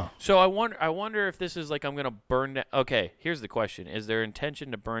 Interesting. Oh. So I wonder if this is like I'm going to burn down. Okay, here's the question. Is their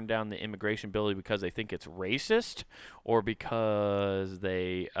intention to burn down the immigration bill because they think it's racist or because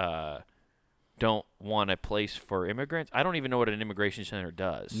they don't want a place for immigrants? I don't even know what an immigration center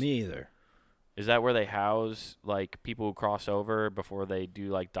does. Me either. Is that where they house like people who cross over before they do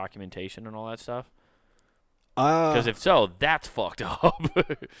like documentation and all that stuff? Because if so, that's fucked up.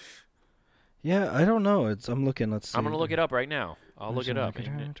 Yeah, I don't know. I'm looking. Let's see. I'm gonna look it up right now. I'll look it up. I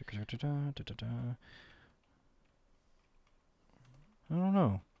don't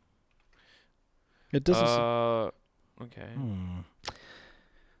know. It doesn't. Okay.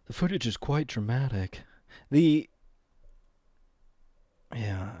 The footage is quite dramatic. Yeah,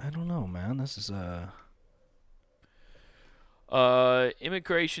 I don't know, man. This is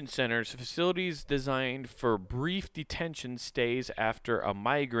immigration centers, facilities designed for brief detention stays after a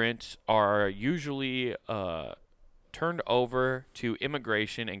migrant are usually turned over to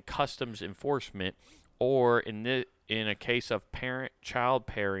immigration and customs enforcement, or in a case of parent-child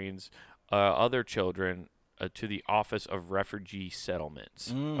pairings, other children to the Office of Refugee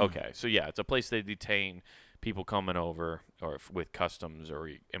Settlements. Okay, so yeah, it's a place they detain people coming over or with customs or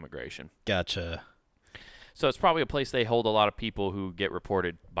immigration. Gotcha. So it's probably a place they hold a lot of people who get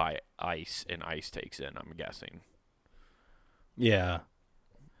reported by ICE, and ICE takes in, I'm guessing. Yeah.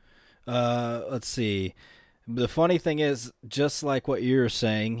 Let's see. The funny thing is, just like what you were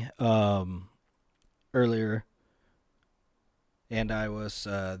saying earlier, and I was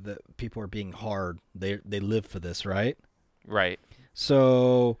the people are being hard. They live for this, right? Right.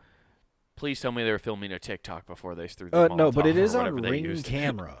 So Please tell me they were filming a TikTok before they threw the no, but it Molotov or is on whatever they Ring used.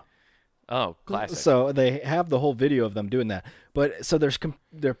 camera. Oh, classic. So they have the whole video of them doing that. But so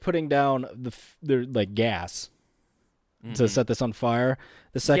they're putting down they're like gas to set this on fire.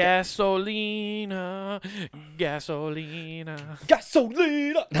 The second Gasolina, gasolina.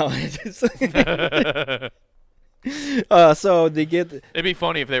 gasolina. No, so they get. It'd be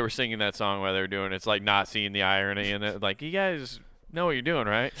funny if they were singing that song while they were doing it. It's like not seeing the irony in it. Like, you guys know what you're doing,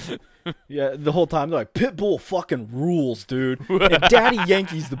 right? Yeah, the whole time they're like, Pitbull fucking rules, dude. And Daddy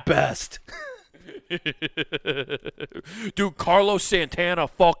Yankee's the best. Dude, Carlos Santana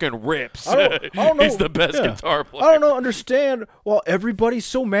fucking rips. I don't know. He's the best guitar player. I don't understand. Well, everybody's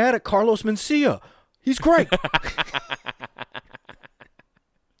so mad at Carlos Mencia. He's great.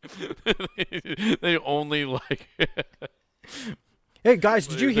 They only like. Hey guys,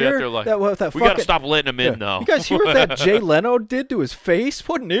 did you hear like, that? What that we fucking, gotta stop letting him in, though. You guys hear what that Jay Leno did to his face?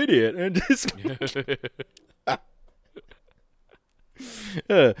 What an idiot! And just,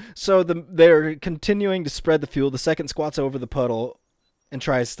 so they're continuing to spread the fuel. The second squats over the puddle and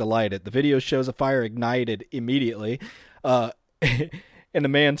tries to light it. The video shows a fire ignited immediately, and the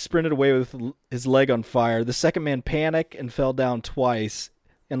man sprinted away with his leg on fire. The second man panicked and fell down twice,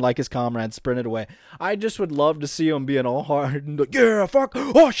 and like his comrade sprinted away. I just would love to see him being all hard and like, yeah, fuck,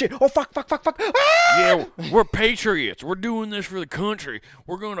 oh shit, oh fuck, ah! Yeah, we're patriots. We're doing this for the country.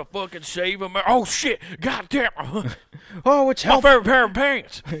 We're gonna fucking save America. Oh shit, goddamn. Oh, it's My help. favorite pair of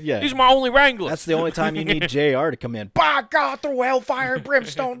pants. Yeah. These are my only Wranglers. That's the only time you need JR to come in. By God, through hellfire and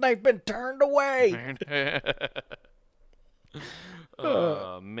brimstone, they've been turned away.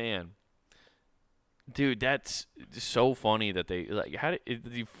 Oh, man. Dude, that's so funny that they like. How did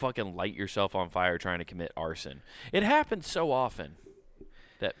you fucking light yourself on fire trying to commit arson? It happens so often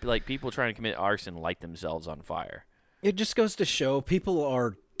that like people trying to commit arson light themselves on fire. It just goes to show people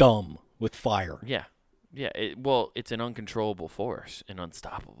are dumb with fire. Yeah, yeah. Well, it's an uncontrollable force, an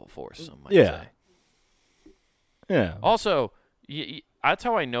unstoppable force. Some might Yeah. say. Yeah. Also, that's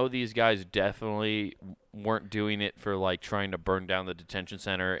how I know these guys definitely weren't doing it for like trying to burn down the detention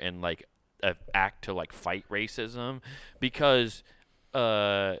center and like act to like fight racism, because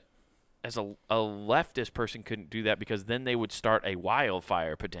as a leftist person couldn't do that, because then they would start a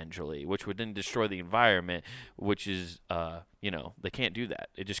wildfire potentially, which would then destroy the environment, which is they can't do that.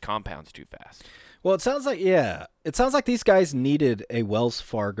 It just compounds too fast. Well, it sounds like these guys needed a Wells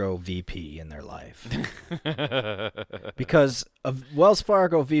Fargo VP in their life. Because a Wells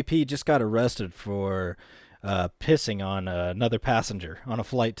Fargo VP just got arrested for pissing on another passenger on a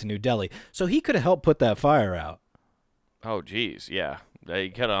flight to New Delhi. So he could have helped put that fire out. Oh, geez, yeah. They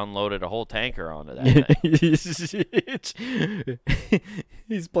could have unloaded a whole tanker onto that thing.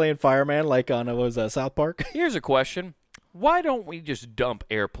 He's playing fireman like on South Park. Here's a question. Why don't we just dump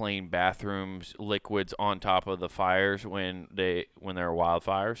airplane bathrooms liquids on top of the fires when there are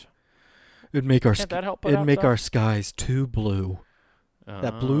wildfires? It'd make our Can't that help put out our stuff? skies too blue.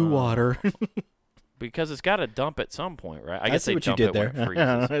 That blue water. Because it's got to dump at some point, right? I guess see they what you dump did it when there. it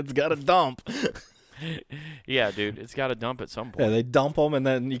freezes. It's got to dump. Yeah, dude, it's got to dump at some Yeah, point. they dump them, and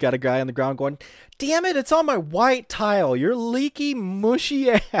then you got a guy on the ground going, "Damn it, it's on my white tile. Your leaky,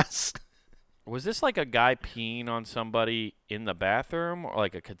 mushy ass." Was this like a guy peeing on somebody in the bathroom, or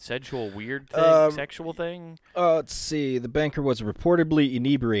like a consensual weird thing, sexual thing? Let's see. The banker was reportedly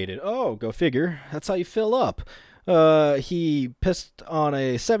inebriated. Oh, go figure. That's how you fill up. He pissed on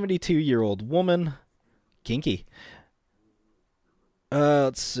a 72-year-old woman. Kinky.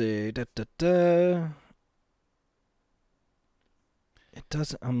 Let's see. It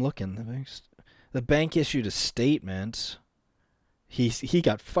doesn't. I'm looking. The bank issued a statement. He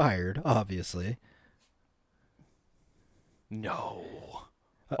got fired, obviously. No.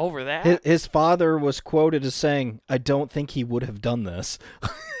 Over that? His father was quoted as saying, "I don't think he would have done this."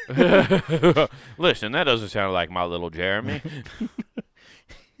 Listen, that doesn't sound like my little Jeremy.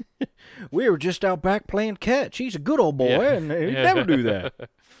 We were just out back playing catch. He's a good old boy, and he'd never do that.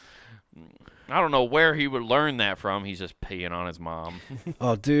 I don't know where he would learn that from. He's just peeing on his mom.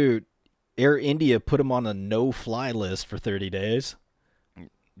 Oh, dude. Air India put him on a no-fly list for 30 days.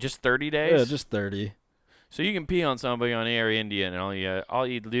 Just 30 days? Yeah, just 30. So you can pee on somebody on Air India, and all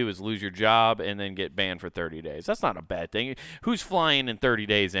you do is lose your job and then get banned for 30 days. That's not a bad thing. Who's flying in 30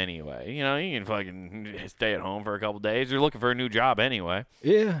 days anyway? You know, you can fucking stay at home for a couple days. You're looking for a new job anyway.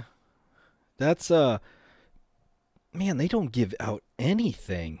 Yeah. That's, man, they don't give out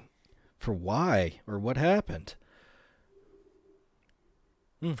anything for why or what happened.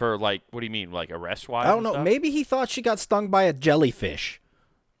 For like, what do you mean, like arrest wise? I don't know. Maybe he thought she got stung by a jellyfish.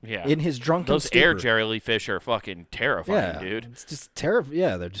 Yeah. In his drunken Those stupor. air jellyfish are fucking terrifying, dude. It's just terrible.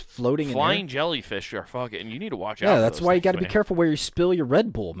 Yeah, they're just floating Flying in jellyfish are fucking. You need to watch out. Yeah, for that's those why you things, got to be man. careful where you spill your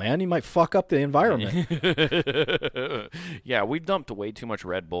Red Bull, man. You might fuck up the environment. Yeah, we dumped way too much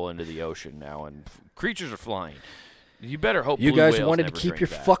Red Bull into the ocean now, and creatures are flying. You better hope You blue guys whales wanted to never keep drink your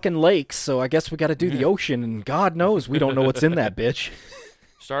that. fucking lakes, so I guess we got to do the ocean, and God knows we don't know what's in that bitch.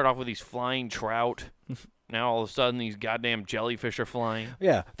 Start off with these flying trout. Now all of a sudden these goddamn jellyfish are flying.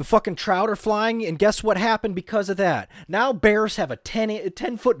 Yeah, the fucking trout are flying, and guess what happened because of that? Now bears have a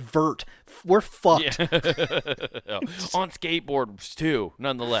 10-foot vert. We're fucked. Yeah. On skateboards too,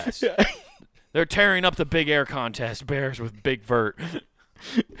 nonetheless. They're tearing up the big air contest, bears with big vert.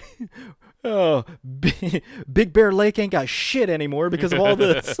 Oh, Big Bear Lake ain't got shit anymore because of all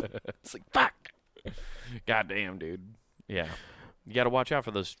this. It's like, fuck. Goddamn, dude. Yeah. You got to watch out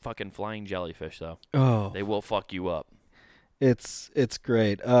for those fucking flying jellyfish, though. Oh, They will fuck you up. it's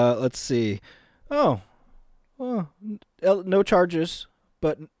great. Let's see. Oh, no charges,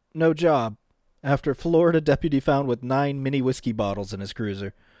 but no job. After Florida deputy found with 9 mini whiskey bottles in his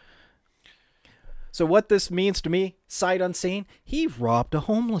cruiser. So what this means to me, sight unseen, he robbed a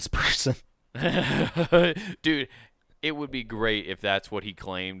homeless person. Dude, it would be great if that's what he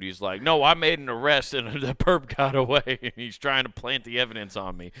claimed. He's like, no, I made an arrest and the perp got away and he's trying to plant the evidence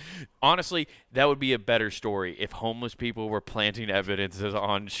on me. Honestly, that would be a better story if homeless people were planting evidences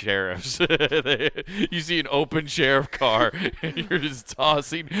on sheriffs. You see an open sheriff car and you're just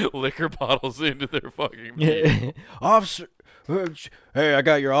tossing liquor bottles into their fucking vehicle. Officer, hey, I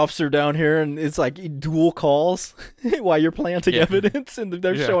got your officer down here, and it's like dual calls while you're planting evidence, and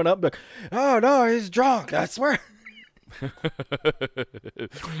they're showing up like, oh, no, he's drunk, I swear.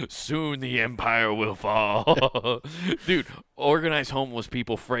 Soon the empire will fall. Dude, organized homeless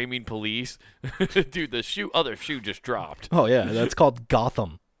people framing police. Dude, the other shoe just dropped. Oh, yeah, that's called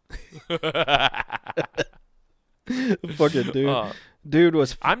Gotham. Fucking dude. Dude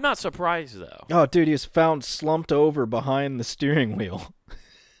was... I'm not surprised, though. Oh, dude, he was found slumped over behind the steering wheel.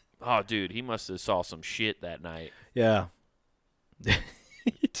 Oh, dude, he must have saw some shit that night. Yeah.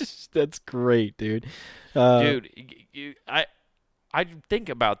 That's great, dude. Dude, I think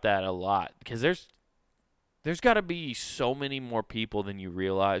about that a lot because there's got to be so many more people than you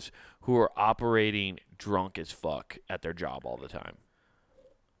realize who are operating drunk as fuck at their job all the time.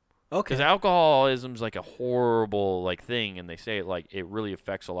 Okay. Because alcoholism's like a horrible like thing, and they say it really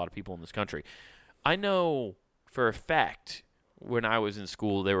affects a lot of people in this country. I know for a fact when I was in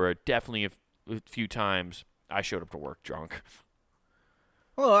school, there were definitely a few times I showed up to work drunk.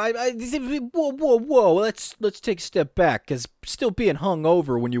 Well, whoa. Let's take a step back, because still being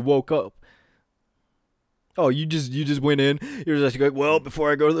hungover when you woke up. Oh, you just went in. You're just like, well,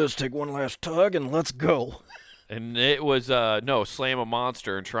 before I go to this, take one last tug and let's go. And it was, slam a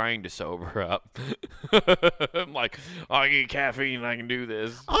monster and trying to sober up. I'm like, I get caffeine, I can do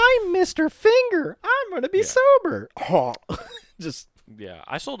this. I'm Mr. Finger. I'm going to be sober. Oh. Just. Yeah,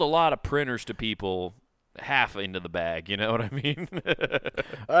 I sold a lot of printers to people half into the bag, you know what I mean?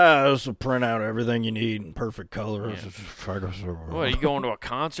 This will print out everything you need in perfect color. Yeah. What, are you going to a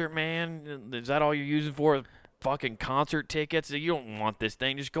concert, man? Is that all you're using for? Fucking concert tickets? You don't want this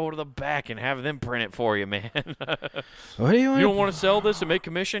thing. Just go to the back and have them print it for you, man. What do you want? You don't want to sell this and make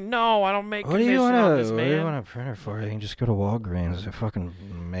commission? No, I don't make commission on this, man. What do you want to print it for? You can just go to Walgreens and fucking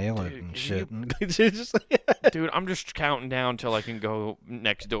mail it and shit. Dude, I'm just counting down till I can go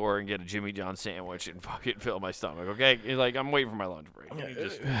next door and get a Jimmy John sandwich and fucking fill my stomach, okay? Like, I'm waiting for my lunch break.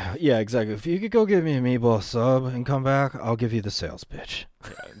 Yeah, exactly. If you could go get me a meatball sub and come back, I'll give you the sales pitch.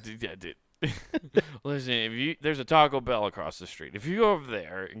 Yeah, dude. Listen, there's a Taco Bell across the street. If you go over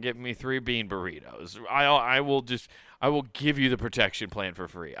there and get me 3 bean burritos, I will give you the protection plan for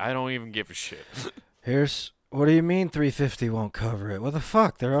free. I don't even give a shit. What do you mean $3.50 won't cover it? What the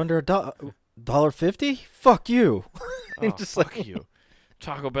fuck? They're under $1.50? Fuck you. Oh, fuck you.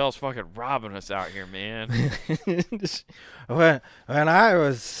 Taco Bell's fucking robbing us out here, man. when I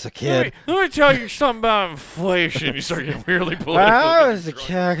was a kid. Let me tell you something about inflation. You start getting really political. When I was a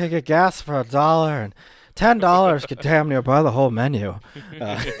kid, I could get gas for $1, and $10 could damn near buy the whole menu.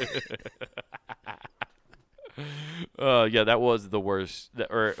 Yeah, that was the worst.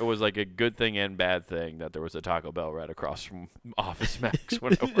 Or it was like a good thing and bad thing that there was a Taco Bell right across from Office Max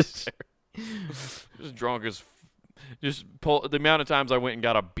when I was there. Just drunk as the amount of times I went and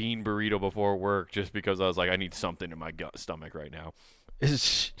got a bean burrito before work just because I was like, I need something in my stomach right now.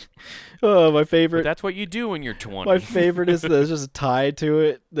 My favorite. But that's what you do when you're 20. My favorite is there's just a tie to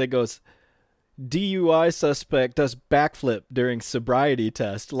it that goes, DUI suspect does backflip during sobriety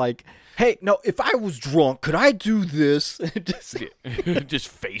test. Like, hey, no, if I was drunk, could I do this? Just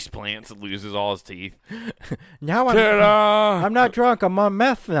face plants and loses all his teeth. Now Ta-da! I'm not drunk. I'm on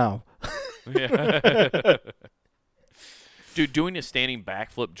meth now. Yeah. Dude, doing a standing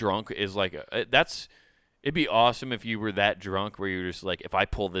backflip drunk is like it'd be awesome if you were that drunk where you're just like, if I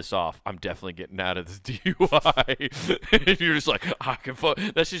pull this off, I'm definitely getting out of this DUI. And you're just like,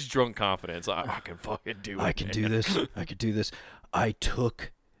 that's just drunk confidence. I can fucking do it. I can do this. I can do this. I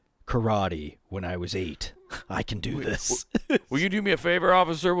took karate when I was 8. I can do this. Will you do me a favor,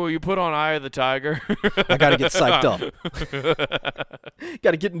 officer? Will you put on Eye of the Tiger? I got to get psyched up.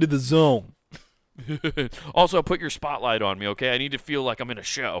 Got to get into the zone. Also, put your spotlight on me, okay? I need to feel like I'm in a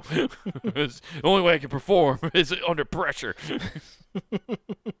show. It's the only way I can perform is under pressure.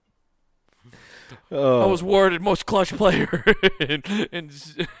 I was awarded most clutch player in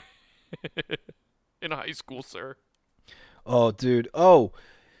high school, sir. Oh, dude. Oh,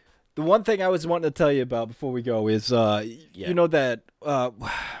 the one thing I was wanting to tell you about before we go is, you know that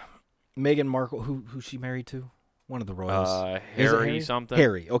Meghan Markle, who's she married to? One of the royals. Harry something?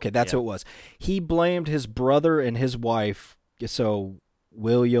 Harry. Okay, that's who it was. He blamed his brother and his wife, so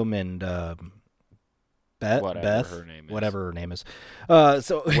William and Beth, whatever her name is.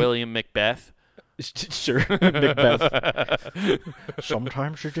 So William Macbeth. Sure, Macbeth.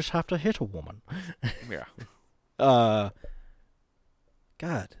 Sometimes you just have to hit a woman. Yeah.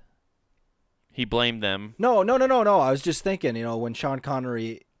 God. He blamed them. No. I was just thinking, when Sean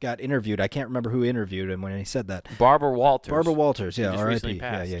Connery got interviewed, I can't remember who interviewed him when he said that. Barbara Walters, yeah, R.I.P.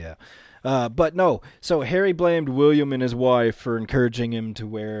 passed. Yeah. But no, so Harry blamed William and his wife for encouraging him to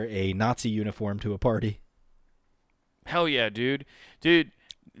wear a Nazi uniform to a party. Hell yeah, dude. Dude,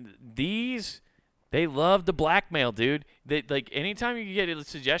 they love the blackmail, dude. They like anytime you get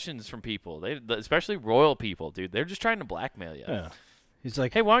suggestions from people, especially royal people, dude, they're just trying to blackmail you. Yeah. He's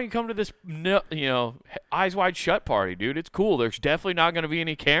like, hey, why don't you come to this, eyes wide shut party, dude? It's cool. There's definitely not going to be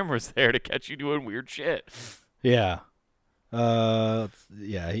any cameras there to catch you doing weird shit. Yeah.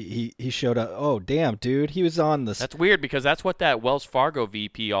 He showed up. Oh, damn, dude. He was on this. That's weird because that's what that Wells Fargo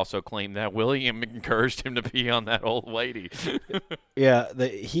VP also claimed, that William encouraged him to be on that old lady. Yeah,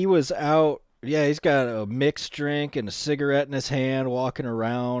 he was out. Yeah, he's got a mixed drink and a cigarette in his hand walking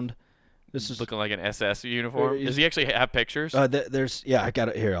around. This is looking like an SS uniform. Does he actually have pictures? I got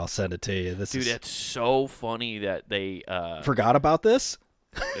it here. I'll send it to you. Dude, that's so funny that they forgot about this.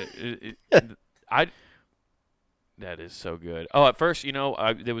 That is so good. Oh, at first,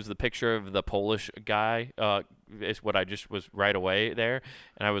 there was the picture of the Polish guy. It's what I just was right away there,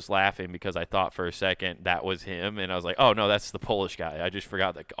 and I was laughing because I thought for a second that was him, and I was like, "Oh no, that's the Polish guy." I just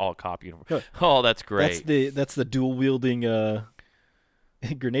forgot the all cop uniform. Oh, that's great. That's the dual wielding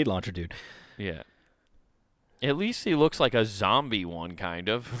grenade launcher dude. Yeah. At least he looks like a zombie one, kind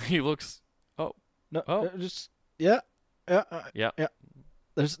of. He looks. Yeah.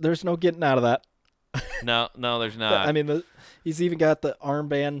 There's no getting out of that. No, there's not. I mean, he's even got the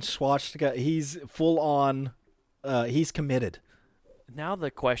armband swatched. He's full on. He's committed. Now the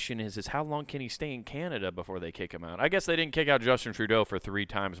question is how long can he stay in Canada before they kick him out? I guess they didn't kick out Justin Trudeau for 3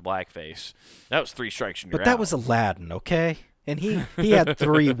 times blackface. That was 3 strikes and you're out. But that was Aladdin, okay? And he had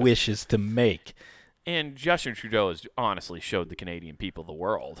 3 wishes to make. And Justin Trudeau has honestly showed the Canadian people the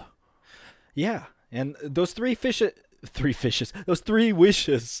world. Yeah, and those 3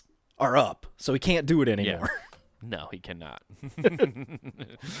 wishes are up, so he can't do it anymore. Yeah. No, he cannot.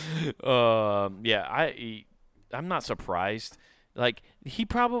 I'm not surprised. Like,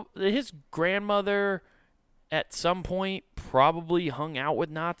 his grandmother at some point probably hung out with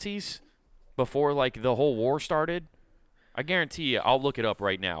Nazis before, like, the whole war started. I guarantee you, I'll look it up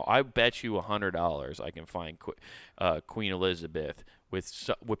right now. I bet you $100 I can find Queen Elizabeth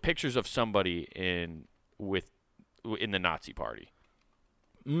with pictures of somebody in the Nazi party.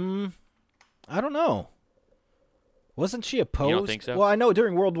 I don't know. Wasn't she opposed? You don't think so? Well, I know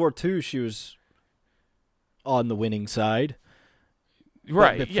during World War II she was on the winning side.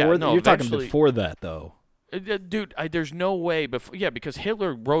 Right. You're talking before that, though. Dude, there's no way because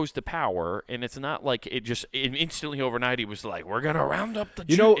Hitler rose to power, and it's not like it instantly overnight he was like, we're gonna round up the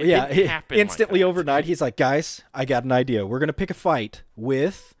Jews. Instantly overnight he's like, guys, I got an idea. We're gonna pick a fight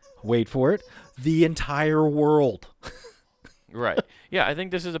with, wait for it, the entire world. Right. Yeah, I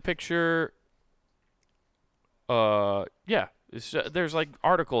think this is a picture. There's like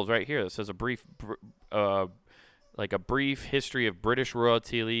articles right here that says a brief history of British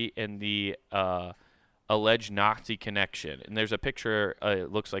royalty and the alleged Nazi connection. And there's a picture.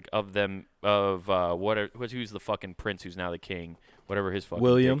 It looks like of them who's the fucking prince who's now the king, whatever his fucking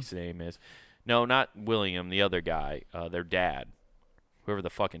William name is. No, not William, the other guy. Their dad. Whoever the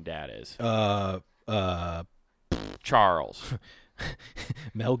fucking dad is. Charles.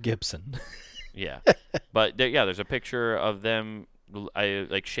 Mel Gibson. Yeah. But, there's a picture of them,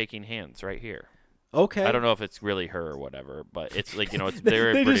 like, shaking hands right here. Okay. I don't know if it's really her or whatever, but it's like, it's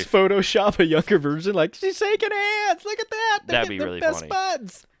very they British. just Photoshop a younger version, like, she's shaking hands. Look at that. That'd be really best funny.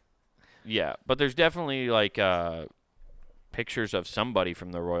 buds. Yeah, but there's definitely, like, pictures of somebody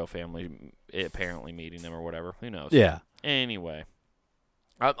from the royal family apparently meeting them or whatever. Who knows? Yeah. Anyway,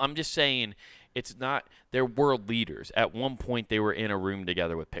 I'm just saying it's not – they're world leaders. At one point, they were in a room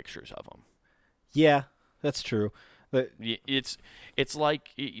together with pictures of them. Yeah, that's true. But It's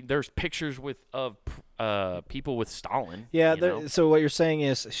like there's pictures of people with Stalin. yeah, you know? so what you're saying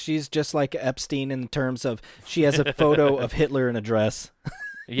is she's just like Epstein in terms of she has a photo of Hitler in a dress.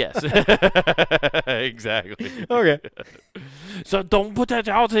 Yes. Exactly. Okay. So don't put that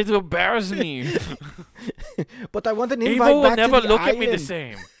out. It embarrass me. But I want an invite Evil will back never to the look at me the island.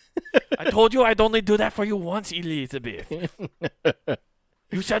 same. I told you I'd only do that for you once, Elizabeth.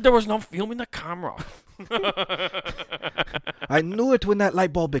 You said there was no film in the camera. I knew it when that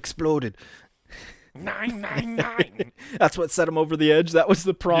light bulb exploded. 999. That's what set him over the edge. That was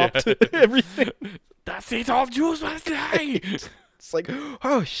the prompt. Yeah. Everything. That's it. All Jews must die. It's like,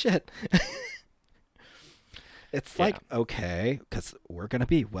 oh, shit. It's Yeah. like, okay, because we're going to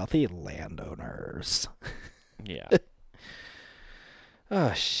be wealthy landowners. Yeah.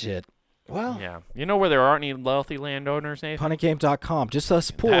 Oh, shit. Well, Yeah. You know where there aren't any wealthy landowners, Nathan? punitgame.com. Just us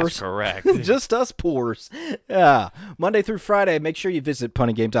That's poors. correct. Just us poors. Yeah. Monday through Friday, make sure you visit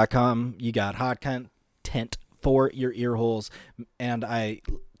punitgame.com. You got hot content for your ear holes, and I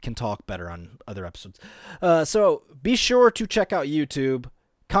can talk better on other episodes. So be sure to check out YouTube.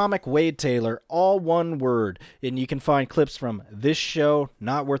 Comic Wade Taylor, all one word. And you can find clips from this show,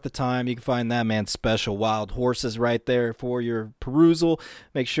 Not Worth the Time. You can find that man's special, Wild Horses, right there for your perusal.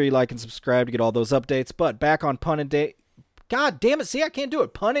 Make sure you like and subscribe to get all those updates. But back on Pun and Day. God damn it. See, I can't do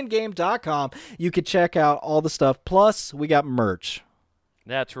it. punandgame.com. You can check out all the stuff. Plus, we got merch.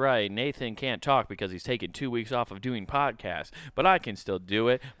 That's right. Nathan can't talk because he's taken 2 weeks off of doing podcasts, but I can still do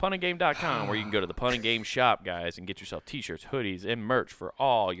it. Punandgame.com, where you can go to the Pun and Game shop, guys, and get yourself t-shirts, hoodies, and merch for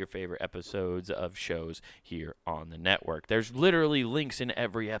all your favorite episodes of shows here on the network. There's literally links in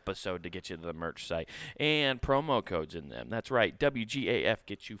every episode to get you to the merch site and promo codes in them. That's right. WGAF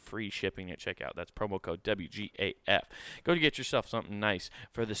gets you free shipping at checkout. That's promo code WGAF. Go to get yourself something nice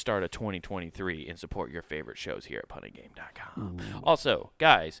for the start of 2023 and support your favorite shows here at punandgame.com. Also,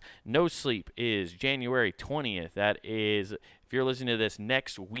 guys, No Sleep is January 20th. That is, if you're listening to this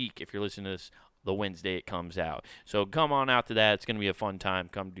next week, if you're listening to this the Wednesday it comes out. So come on out to that. It's going to be a fun time.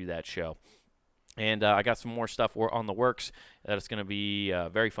 Come do that show. And I got some more stuff on the works that it's going to be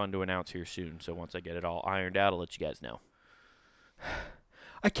very fun to announce here soon. So once I get it all ironed out, I'll let you guys know.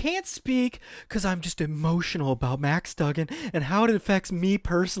 I can't speak because I'm just emotional about Max Duggan and how it affects me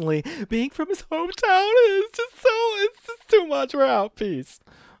personally. Being from his hometown is it's just too much. We're out. Peace.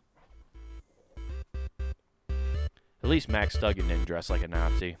 At least Max Duggan didn't dress like a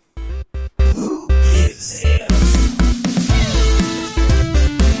Nazi. Who gives a